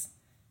sentence,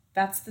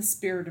 that's the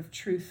Spirit of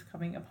truth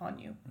coming upon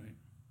you. Right.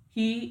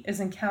 He is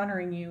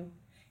encountering you,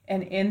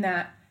 and in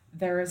that,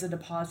 there is a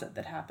deposit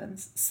that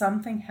happens.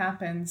 Something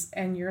happens,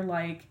 and you're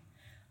like,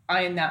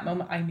 in that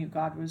moment, I knew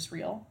God was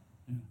real.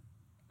 Yeah.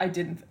 I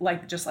didn't,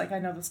 just like I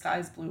know the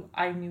sky's blue,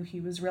 I knew he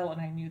was real,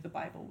 and I knew the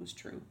Bible was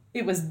true.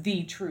 It was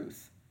the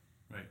truth.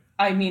 Right.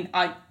 I mean,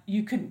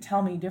 you couldn't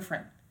tell me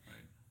different.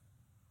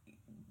 Right.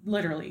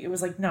 Literally, it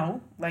was like,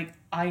 no, like,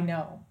 I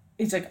know.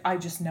 It's like, I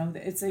just know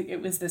that.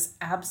 It was this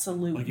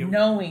absolute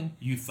knowing.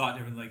 You thought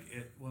different, like,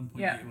 at one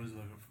point, it was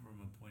like from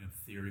a point of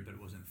theory, but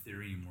it wasn't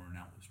theory anymore, and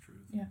now it was truth.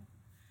 Yeah.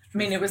 I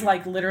mean, it was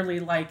like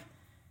literally like,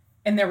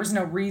 and there was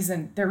no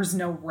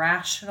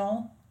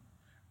rational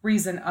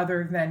reason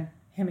other than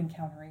him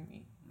encountering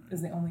me. Right.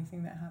 Is the only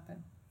thing that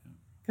happened.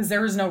 Because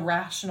there was no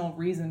rational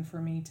reason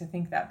for me to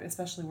think that,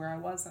 especially where I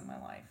was in my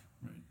life,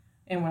 right,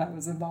 and what I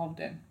was involved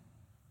in.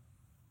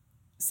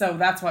 So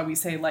that's why we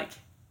say, like,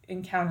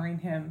 encountering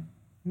him,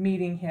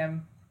 meeting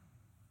him,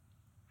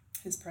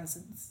 his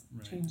presence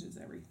changes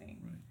everything.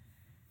 Right.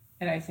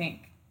 And I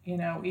think,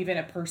 even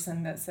a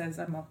person that says,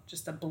 I'm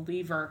just a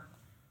believer,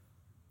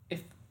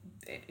 if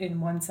in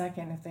 1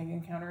 second, if they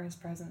encounter his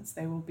presence,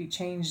 they will be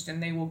changed,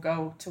 and they will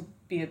go to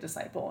be a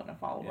disciple and a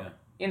follower.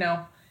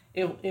 Yeah.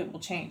 It will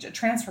change. A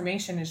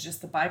transformation is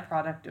just the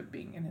byproduct of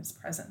being in his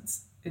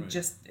presence. It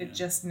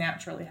just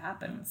naturally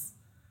happens.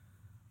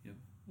 Yep.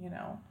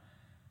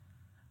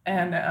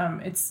 And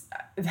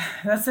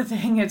that's the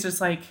thing. It's just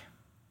like,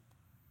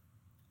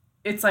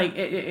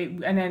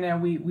 and I know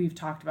we've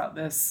talked about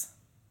this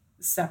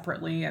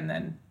separately and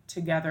then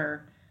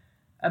together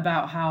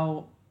about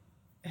how,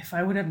 if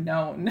I would have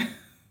known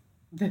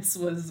this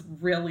was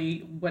really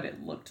what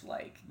it looked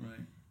like, right,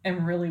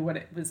 and really what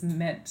it was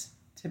meant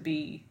to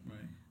be, right,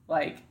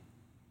 like,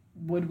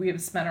 would we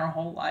have spent our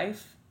whole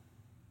life,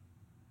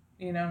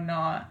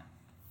 not?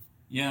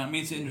 Yeah, I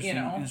mean, it's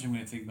interesting way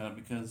to think about it,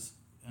 because,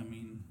 I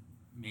mean,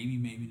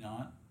 maybe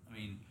not. I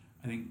mean,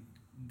 I think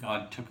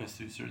God took us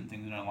through certain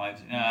things in our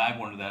lives. And I've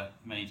wondered that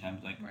many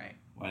times, like, Right.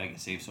 why did I get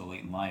saved so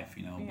late in life,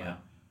 you know? Yeah.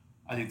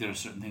 But I think there are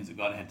certain things that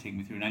God had taken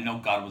me through. And I know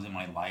God was in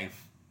my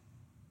life,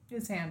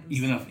 His hand was,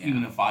 even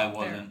if I there.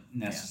 wasn't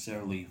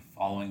necessarily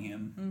following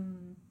Him.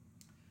 Mm-hmm.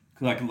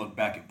 Because I can look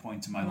back at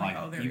points in my life.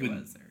 Oh, there even, he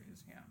was. There he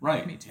is. Yeah.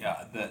 Right. Me too.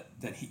 Yeah.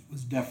 That He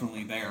was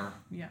definitely there,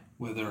 Yeah.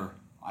 whether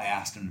I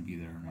asked Him to be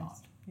there or not.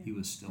 Yeah. He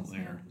was still His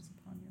there. hand was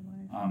upon your life.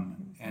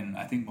 He was And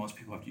there. I think most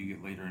people, after you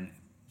get later in,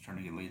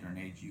 starting to get later in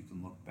age, you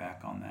can look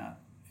back on that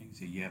and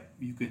say, "Yep,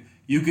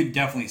 you could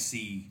definitely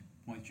see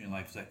points in your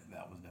life that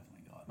was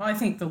definitely God." Well, I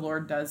think the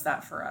Lord does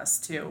that for us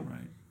too.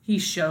 Right. He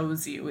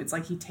shows you. It's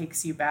like He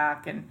takes you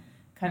back and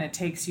kind of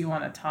takes you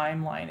on a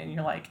timeline, and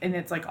you're like, and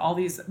it's like all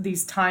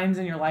these times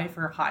in your life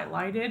are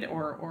highlighted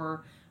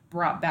or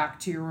brought back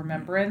to your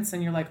remembrance,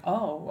 and you're like,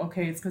 oh,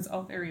 okay, it's because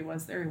there he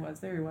was.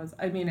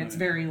 I mean, it's Right.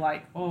 very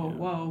like, oh, Yeah.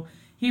 whoa,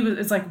 he was.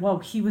 It's like, whoa,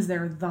 he was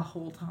there the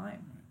whole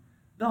time.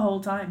 The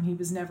whole time, he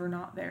was never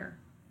not there,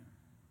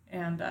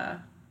 and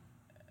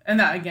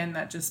that again,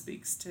 that just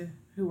speaks to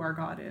who our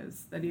God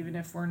is. That even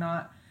if we're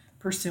not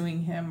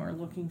pursuing Him or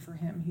looking for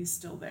Him, He's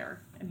still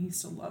there, and He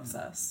still loves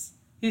us.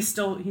 He's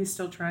still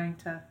trying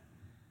to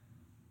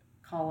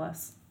call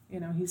us. You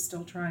know, He's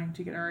still trying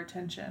to get our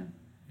attention.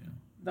 Yeah.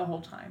 The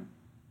whole time.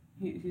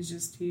 He is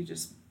just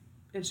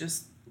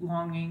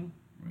longing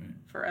Right.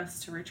 for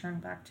us to return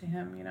back to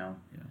Him. You know.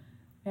 Yeah.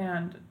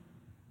 And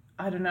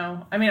I don't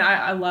know. I mean,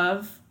 I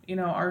love,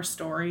 our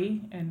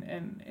story, and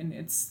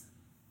it's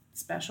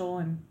special,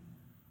 and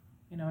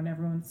and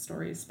everyone's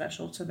story is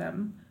special to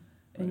them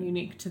and Right.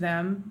 unique to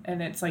them,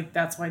 and it's like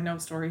that's why no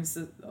story is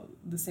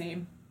the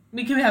same.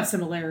 We can have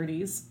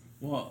similarities.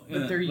 Well,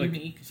 But they're like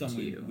unique something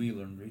to you. we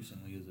learned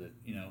recently is that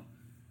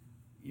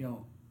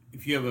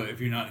if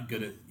you're not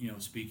good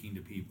at speaking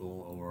to people,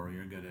 or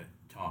you're good at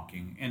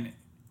talking, and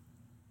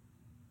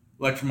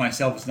like for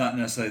myself, it's not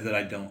necessarily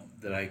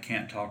that I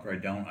can't talk or I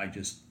don't. I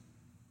just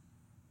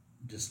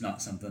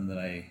not something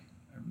that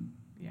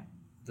Yeah.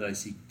 that I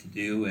seek to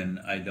do, and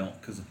I don't,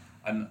 because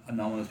I'm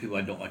not one of those people.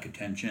 I don't like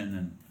attention,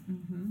 and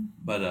Mm-hmm.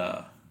 but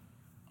I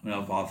mean,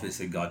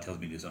 obviously God tells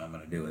me to do something, I'm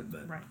going to do it,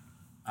 but. Right.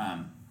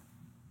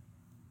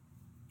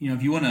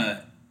 If you want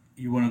to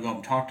go up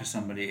and talk to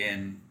somebody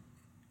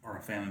or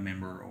a family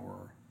member,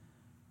 or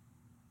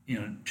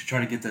to try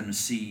to get them to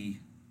see,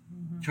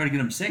 try to get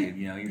them saved.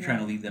 You're trying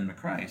to lead them to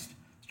Christ.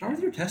 Start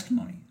with your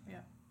testimony. Yeah.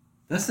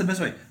 That's the best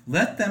way.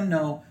 Let them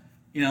know.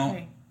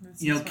 Hey,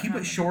 this is what Keep it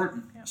happened. short,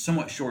 Yeah.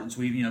 somewhat short and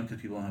sweet.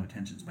 Because people don't have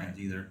attention spans Right.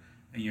 either,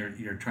 and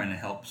you're trying to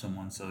help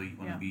someone, so you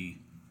want to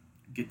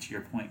get to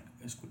your point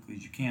as quickly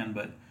as you can.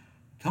 But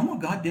tell them what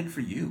God did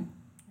for you.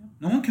 Yep.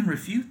 No one can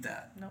refute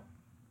that. Nope.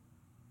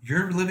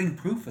 You're living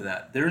proof of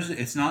that.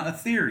 It's not a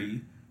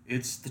theory,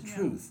 it's the Yeah.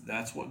 truth.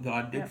 That's what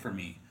God did Yeah. for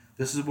me.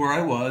 This is where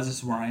I was, this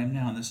is where I am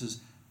now, and this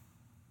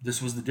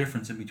was the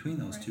difference in between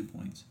those Right. 2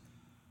 points.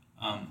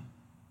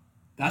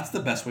 That's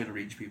the best way to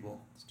reach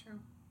people. It's true.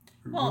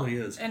 It Well, really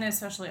is. and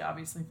especially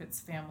obviously if it's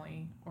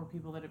family or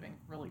people that have been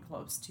really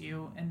close to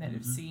you and that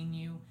have seen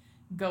you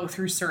go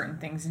through certain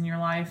things in your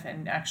life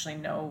and actually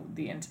know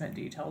the intimate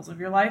details of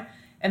your life,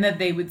 and that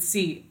they would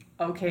see,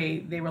 okay,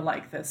 they were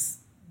like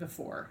this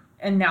before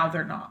and now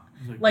they're not.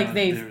 Like God,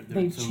 they've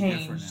they're so different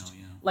changed.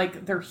 now,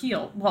 Like they're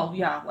healed. Well,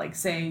 yeah, like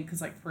say,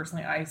 because like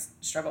personally I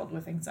struggled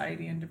with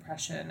anxiety and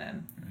depression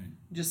and Right.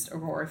 just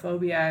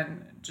agoraphobia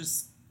and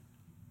just,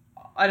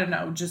 I don't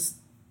know, just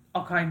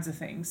all kinds of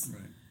things.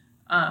 Right.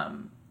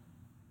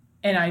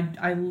 And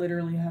I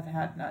literally have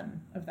had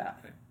none of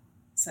that Right.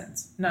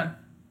 since. None.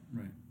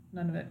 Right.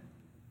 None of it.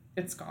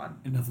 It's gone.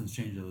 And nothing's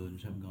changed other than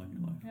just having God in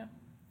your life. Yeah.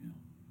 Yeah.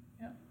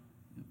 Yeah.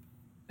 Yep.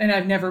 And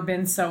I've never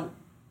been so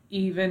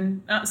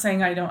even, not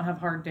saying I don't have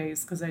hard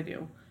days, because I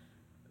do,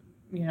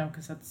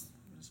 because that's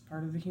just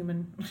part of the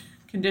human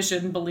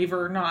condition, believe it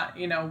or not,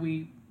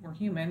 we're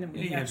human and we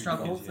Yeah, you have have your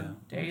struggles days, and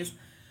yeah. days.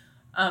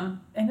 And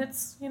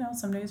it's,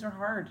 some days are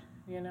hard,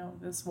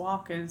 this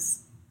walk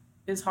is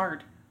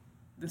hard.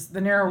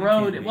 The narrow It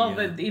road, can be,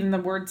 well, yeah. even the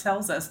word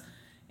tells us,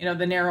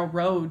 the narrow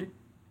road,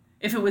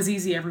 if it was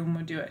easy, everyone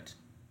would do it.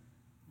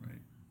 Right.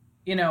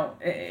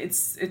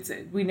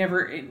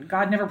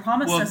 God never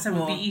promised us it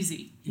would be Well,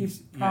 ezy. He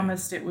he's- yeah.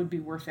 promised it would be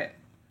worth it.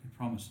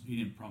 He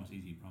didn't promise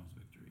easy, he promised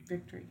victory.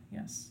 Victory,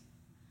 yes.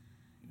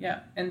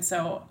 Yeah, and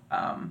so,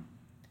 and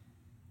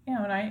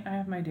I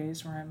have my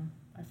days where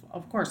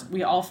of course,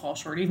 we all fall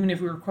short. Even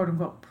if we were quote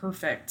unquote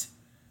perfect,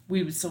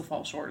 we would still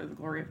fall short of the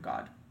glory of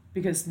God,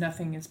 because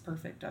nothing is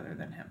perfect other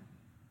than Him.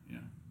 Yeah.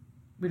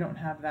 We don't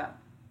have that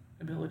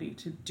ability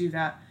to do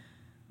that.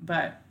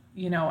 But,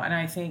 and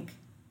I think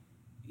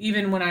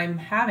even when I'm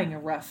having a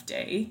rough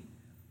day,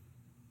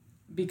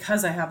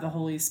 because I have the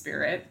Holy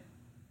Spirit,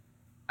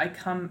 I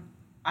come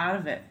out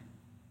of it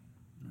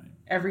Right.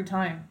 every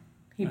time.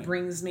 He Right.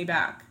 brings me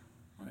back.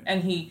 Right.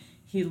 And he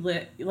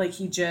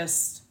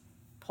just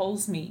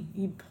pulls me.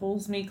 He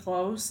pulls me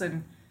close,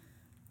 and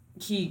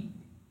he's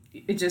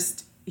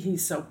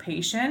so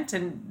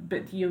patient,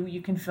 but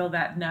you can feel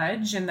that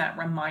nudge and that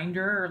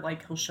reminder, or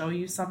like he'll show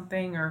you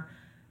something, or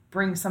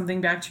bring something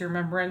back to your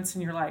remembrance,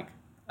 and you're like,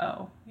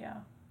 oh yeah,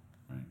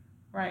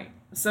 right.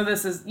 So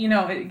this is,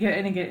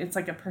 it's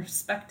like a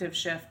perspective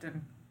shift,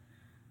 and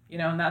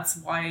and that's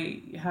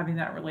why having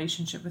that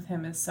relationship with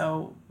him is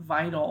so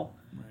vital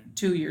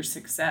to your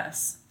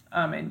success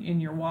in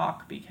your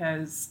walk,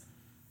 because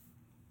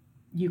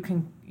you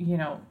can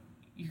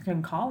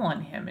call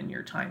on him in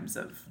your times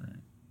of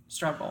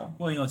struggle.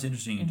 Well, it's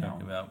interesting we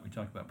talk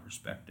about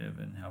perspective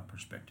and how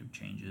perspective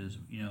changes.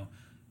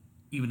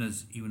 Even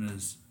as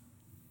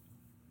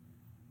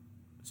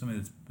somebody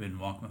that's been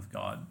walking with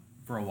God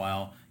for a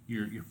while,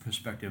 your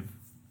perspective,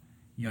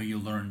 you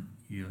learn,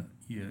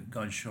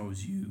 God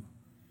shows you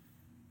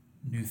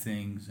new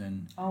things,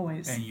 and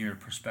always, and your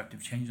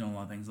perspective changes on a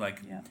lot of things.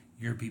 Like you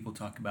hear people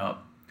talk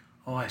about,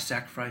 oh, I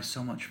sacrificed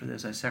so much for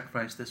this. I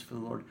sacrificed this for the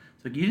Lord.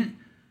 It's like, you didn't.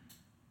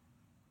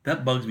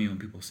 That bugs me when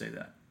people say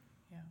that.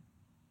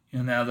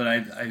 Yeah. Now that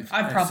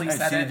I've seen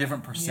a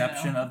different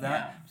perception of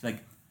that. Yeah. It's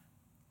like,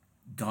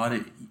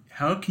 God,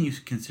 how can you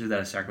consider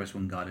that a sacrifice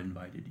when God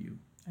invited you?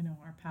 I know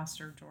our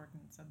pastor Jordan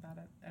said that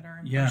at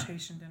our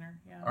invitation dinner.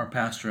 Yeah. Our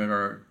pastor at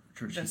our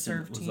church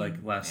was like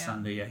last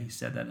Sunday. Yeah, he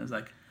said that, and I was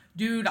like,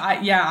 dude,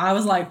 I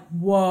was like,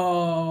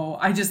 whoa.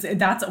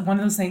 That's one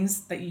of those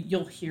things that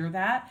you'll hear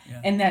that,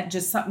 and that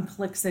just something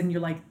clicks in.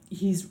 You're like,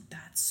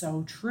 that's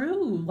so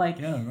true. Like,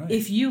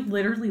 if you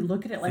literally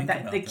look at it like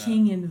that, the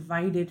King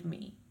invited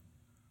me.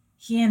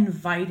 He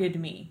invited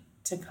me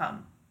to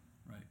come.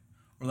 Right.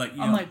 Or like,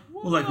 I'm like,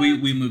 what? Well, like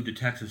we moved to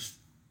Texas.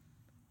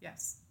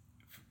 Yes.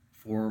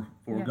 For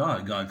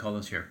God. God called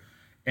us here.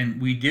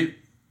 And we did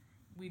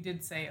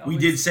say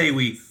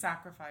we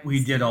sacrifice.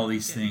 We did all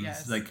these things.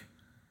 Yes. Like,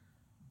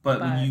 but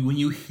when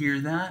you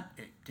hear that,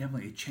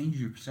 it changes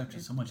your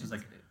perception so much. It's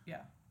like,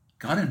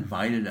 God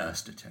invited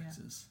us to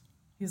Texas.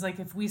 He's like,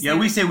 if we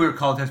say we were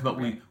called to Texas, but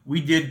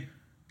we did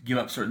give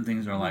up certain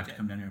things in our life to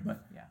come down here.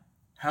 But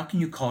how can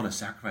you call it a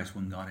sacrifice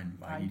when God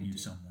invited you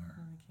somewhere?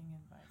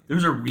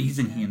 There's a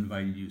reason He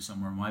invited you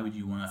somewhere. And why would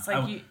you want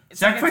to?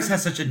 Sacrifice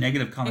has such a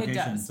negative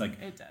connotation. It does.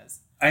 It does.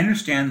 I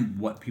understand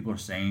what people are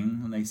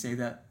saying when they say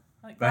that.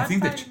 Like, but I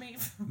think that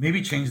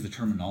maybe change the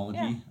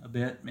terminology a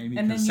bit, maybe,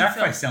 because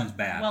sacrifice sounds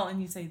bad. Well,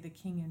 and you say the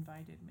King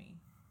invited me.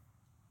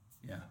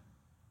 Yeah.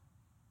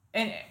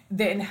 And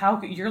then how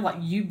you're like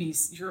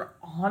you're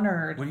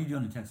honored. What are you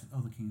doing in Texas?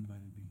 Oh, the King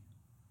invited me.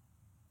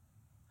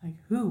 Like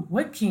who?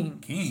 What king?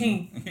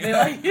 King.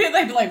 They'd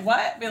be like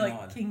what? Be like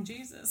God. King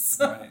Jesus.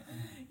 Right.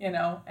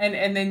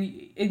 And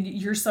then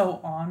you're so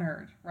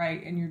honored,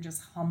 right? And you're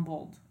just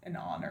humbled and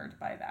honored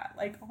by that.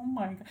 Like, oh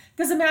my God.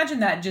 Because imagine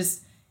that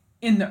just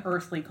in the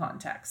earthly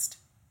context.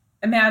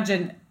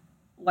 Imagine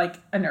like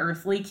an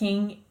earthly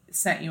king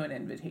sent you an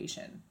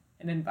invitation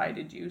and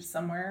invited you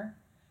somewhere.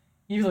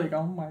 You're like,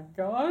 oh my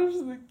gosh,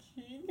 the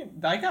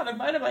king. I got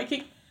invited by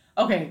king.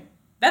 Okay,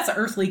 that's an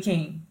earthly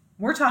king.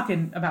 We're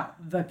talking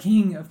about the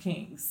King of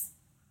Kings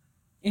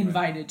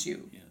invited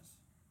you. Yes.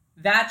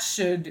 That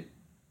should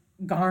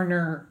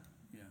garner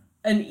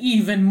an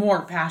even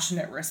more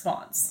passionate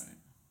response,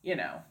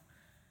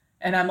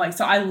 And I'm like,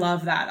 so I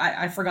love that.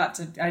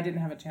 I didn't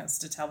have a chance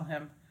to tell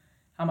him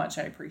how much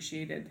I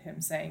appreciated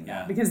him saying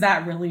that, because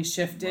that really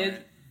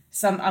shifted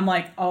I'm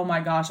like, oh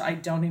my gosh, I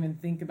don't even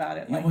think about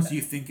it. Once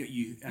you think after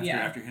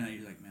hearing that,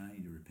 you're like, man, I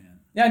need to repent.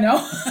 Yeah, no.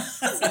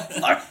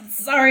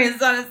 Sorry,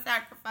 it's not a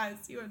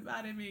sacrifice. You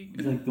invited me.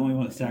 It's like the only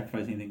one that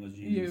sacrificed anything was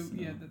Jesus.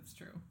 Yeah, that's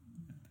true.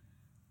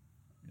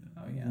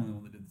 Oh yeah. The only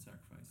one that did the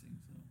sacrificing.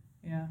 So.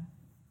 Yeah.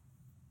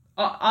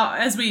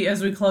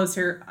 As we close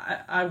here,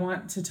 I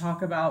want to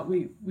talk about,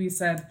 we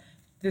said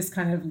this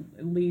kind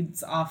of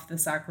leads off the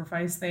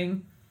sacrifice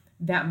thing.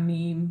 That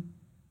meme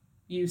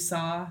you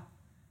saw,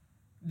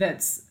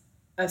 that's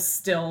a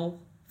still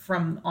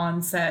from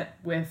Onset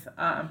with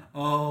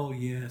oh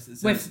yes,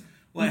 it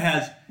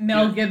has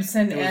Mel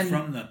Gibson and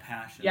from the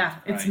Passion. Yeah,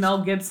 it's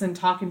Mel Gibson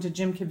talking to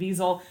Jim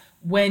Caviezel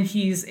when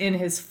he's in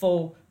his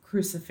full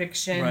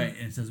crucifixion. Right,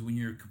 and it says when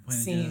you're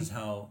complaining, this is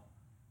how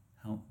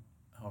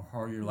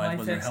hard your life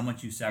was, or how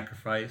much you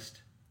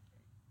sacrificed.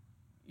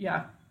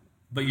 Yeah.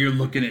 But you're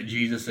looking at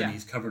Jesus and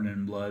he's covered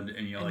in blood,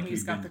 and you're like,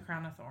 he's got the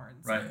crown of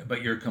thorns. Right,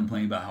 but you're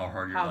complaining about how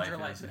hard your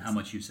life is and how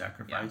much you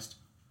sacrificed. Yeah.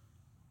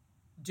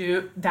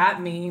 Dude,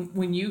 that meme,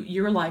 when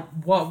you're like,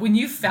 whoa, when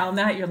you found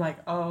that, you're like,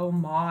 oh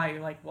my,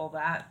 you're like, well,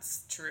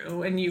 that's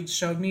true. And you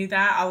showed me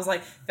that. I was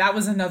like, that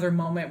was another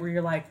moment where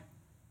you're like,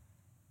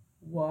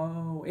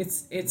 whoa,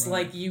 it's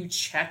like you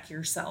check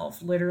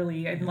yourself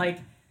literally. And like,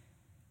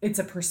 it's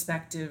a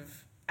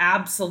perspective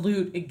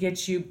absolute. It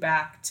gets you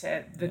back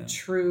to the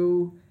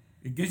true.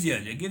 It gives you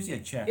a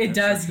check. It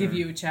does give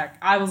you a check.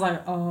 I was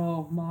like,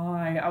 oh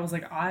my. I was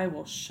like, I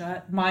will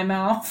shut my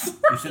mouth.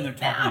 You're sitting there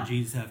talking to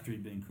Jesus after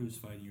he'd been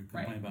crucified, and you're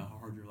complaining about how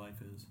hard your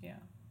life is.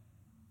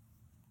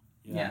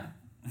 Yeah.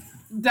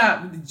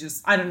 That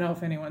just, I don't know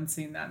if anyone's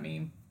seen that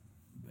meme.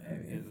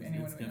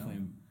 It's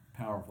definitely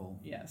powerful.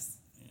 Yes.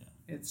 Yeah.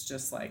 It's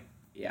just like,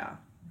 yeah.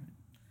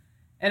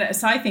 And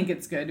so I think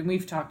it's good. And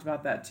we've talked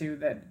about that too,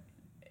 that,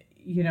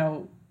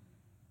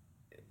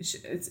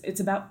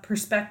 it's about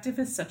perspective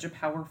is such a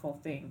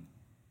powerful thing.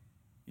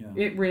 Yeah.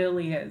 It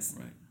really is.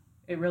 Right.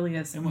 It really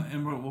is. And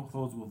we'll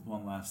close with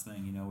one last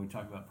thing. You know, we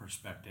talk about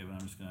perspective, and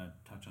I'm just going to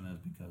touch on this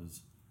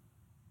because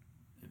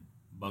it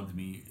bugs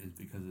me. Is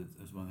because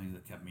it's one of the things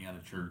that kept me out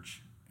of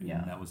church. And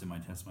Yeah. that was in my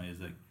testimony. Is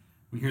like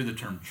we hear the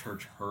term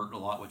church hurt a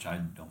lot, which I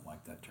don't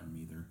like that term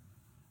either.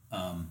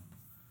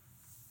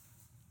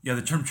 Yeah,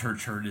 the term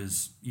church hurt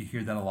is, you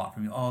hear that a lot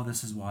from me. Oh,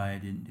 this is why I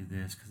didn't do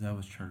this, because I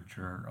was church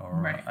hurt,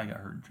 or Right. I got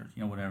hurt in church,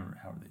 whatever,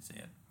 however they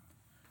say it.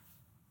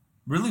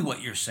 Really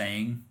what you're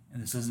saying,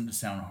 and this isn't to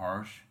sound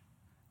harsh,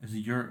 is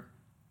that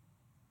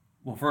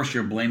First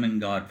you're blaming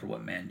God for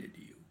what man did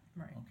to you.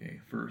 Right.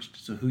 Okay,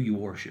 first. So who you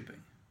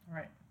worshiping?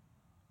 Right.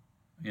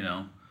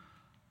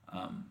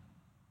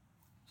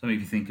 So if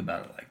you think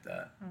about it like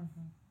that,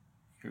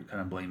 you're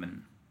kind of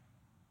blaming.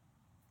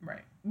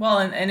 Right. Well,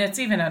 and it's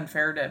even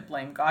unfair to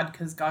blame God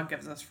because God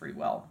gives us free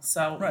will.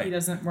 So Right. he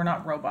doesn't, we're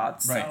not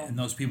robots. right, So, and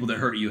those people People that that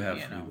hurt you have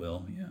You free know.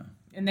 will. Yeah.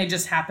 and they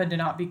just happen to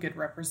not be good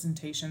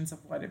representations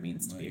of what it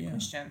means to be a yeah.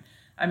 Christian.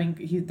 I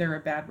mean, they're a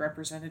bad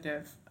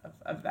representative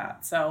of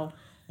that. So,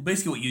 well,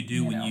 basically what you do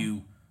You when know.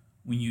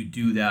 You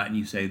do that and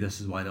you say,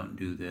 this is why I don't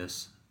do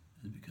this,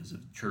 is because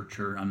of church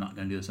hurt. I'm not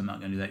going to do this. I'm not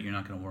going to do that. You're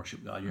not going to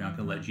worship God. You're not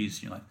going to let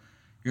Jesus in your life.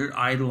 You're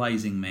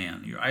idolizing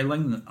man. You're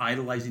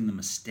idolizing the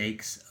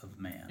mistakes of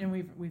man. and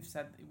we've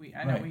said,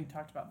 I know Right. we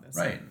talked about this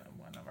Right. in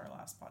one of our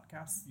last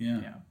podcasts.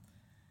 Yeah.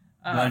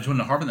 But I just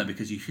wanted to harp on that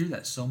because you hear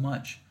that so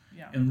much.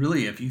 Yeah. And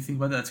really, if you think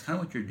about that, that's kind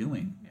of what you're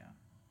doing. Yeah.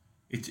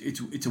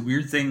 It's a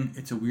weird thing.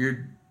 It's a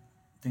weird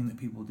thing that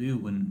people do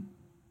when,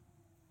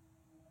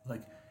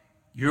 like,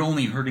 you're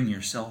only hurting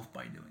yourself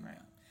by doing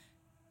that.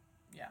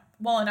 Yeah.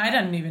 Well, and I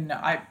didn't even know,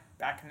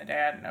 back in the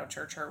day, I didn't know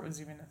church hurt was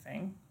even a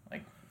thing.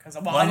 Like, because,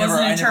 I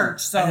wasn't in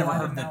church, so I never I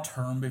heard didn't the know.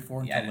 term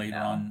before Yeah, I until didn't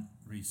later know. on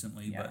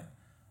recently, Yeah.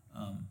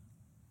 but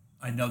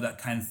I know that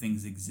kind of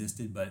things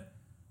existed, but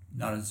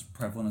not as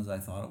prevalent as I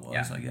thought it was,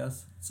 Yeah. I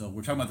guess. So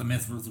we're talking about the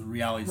myth versus the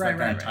reality, so Right, that kind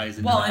right, of right. ties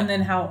into Well, that. and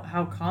then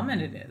how common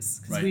it is,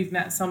 because Right. we've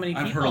met so many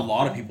people. I've heard a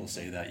lot of people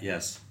say that.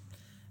 Yes.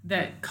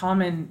 that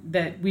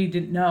we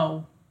didn't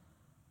know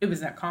it was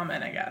that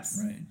common, I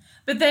guess. Right.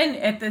 But then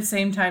at the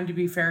same time, to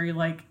be fair, you're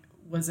like,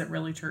 was it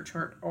really church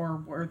hurt, or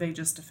were they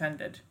just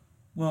offended?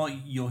 Well,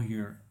 you'll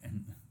hear,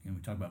 and we're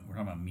talking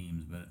about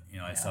memes, but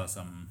I saw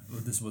some.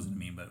 Well, this wasn't a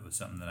meme, but it was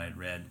something that I'd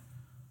read.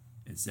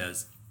 It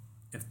says,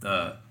 If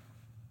the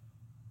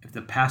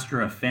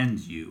pastor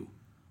offends you,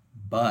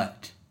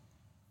 but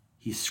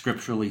he's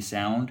scripturally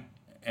sound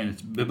and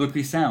it's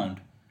biblically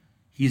sound,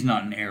 he's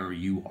not in error.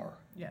 You are.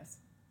 Yes.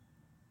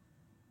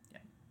 Yeah.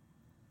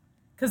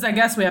 Because I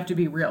guess we have to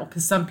be real.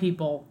 Because some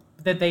people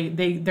that they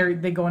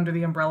go under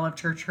the umbrella of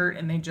church hurt,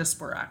 and they just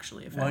were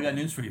actually offended. "Well, I got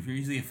news for you. If you're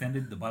easily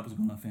offended, the Bible's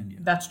going to offend you."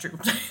 That's true.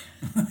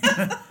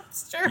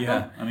 That's true.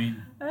 Yeah. I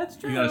mean, That's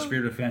true. you got a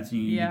spirit of offense and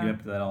you need Yeah. to get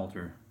up to that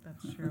altar.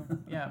 That's true.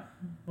 Yeah,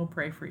 we'll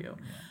pray for you.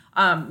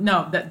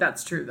 No,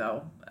 that's true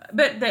though.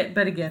 But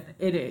again,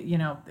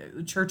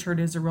 the church hurt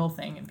is a real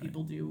thing, and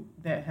people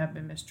that have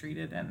been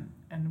mistreated, and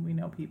we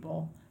know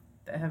people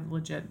that have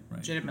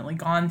legitimately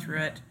gone through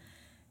it.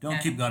 Don't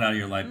keep God out of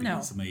your life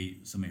because No.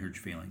 somebody hurt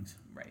your feelings.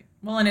 Right.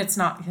 Well, and it's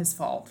not his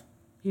fault.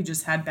 He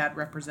just had bad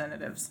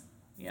representatives,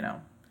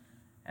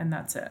 and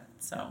that's it.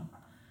 So,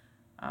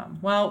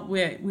 well,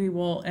 we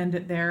will end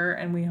it there,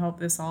 and we hope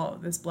this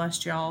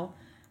blessed y'all.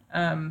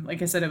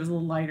 Like I said, it was a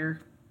little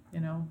lighter,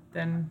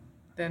 than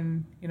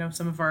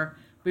some of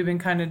we've been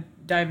kind of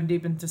diving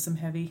deep into some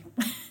heavy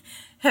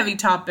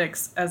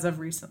topics as of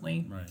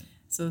recently. Right.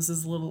 So this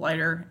is a little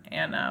lighter,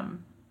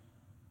 and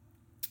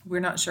we're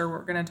not sure what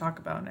we're going to talk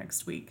about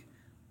next week.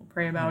 We'll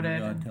pray about it.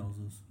 God tells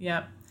us.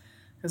 Yep.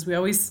 Because we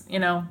always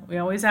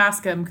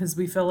ask him, because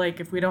we feel like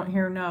if we don't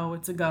hear no,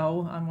 it's a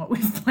go on what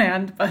we've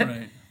planned. But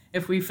Right.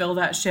 if we feel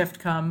that shift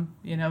come,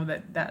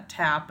 that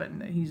tap,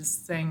 and he's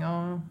saying,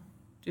 oh,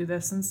 do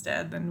this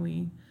instead, then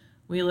we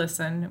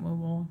listen, and we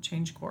will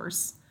change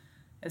course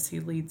as he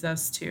leads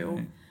us to.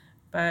 Right.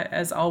 But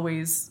as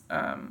always,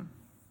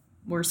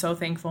 we're so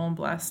thankful and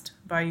blessed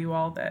by you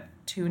all that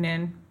tune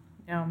in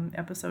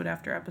episode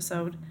after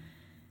episode.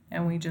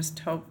 And we just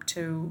hope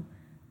to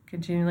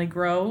continually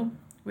grow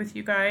with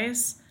you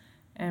guys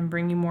and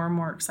bring you more and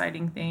more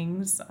exciting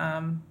things.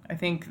 I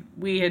think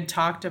we had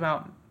talked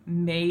about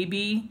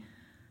maybe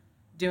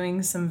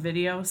doing some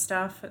video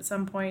stuff at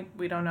some point.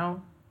 We don't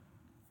know.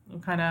 We'll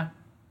kind of...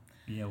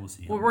 Yeah, we'll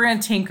see. We're going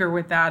to tinker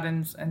with that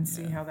and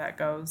see how that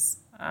goes.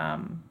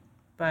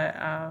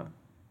 But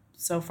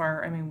so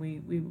far, I mean,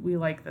 we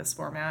like this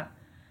format.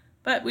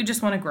 But we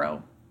just want to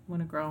grow.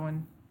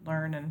 And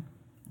learn and,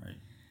 Right.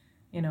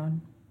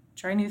 and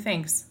try new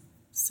things.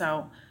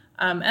 So,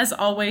 as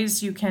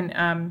always, you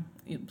can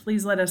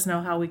please let us know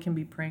how we can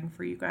be praying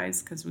for you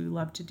guys, because we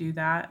love to do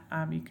that.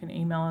 You can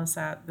email us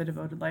at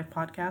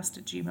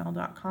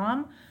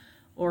thedevotedlifepodcast@gmail.com,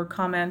 or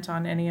comment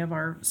on any of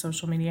our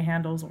social media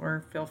handles,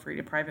 or feel free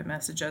to private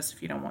message us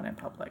if you don't want it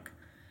public.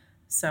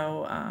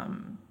 So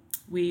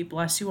we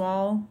bless you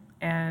all,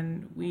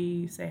 and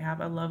we say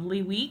have a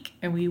lovely week,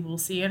 and we will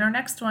see you in our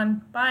next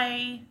one.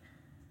 Bye.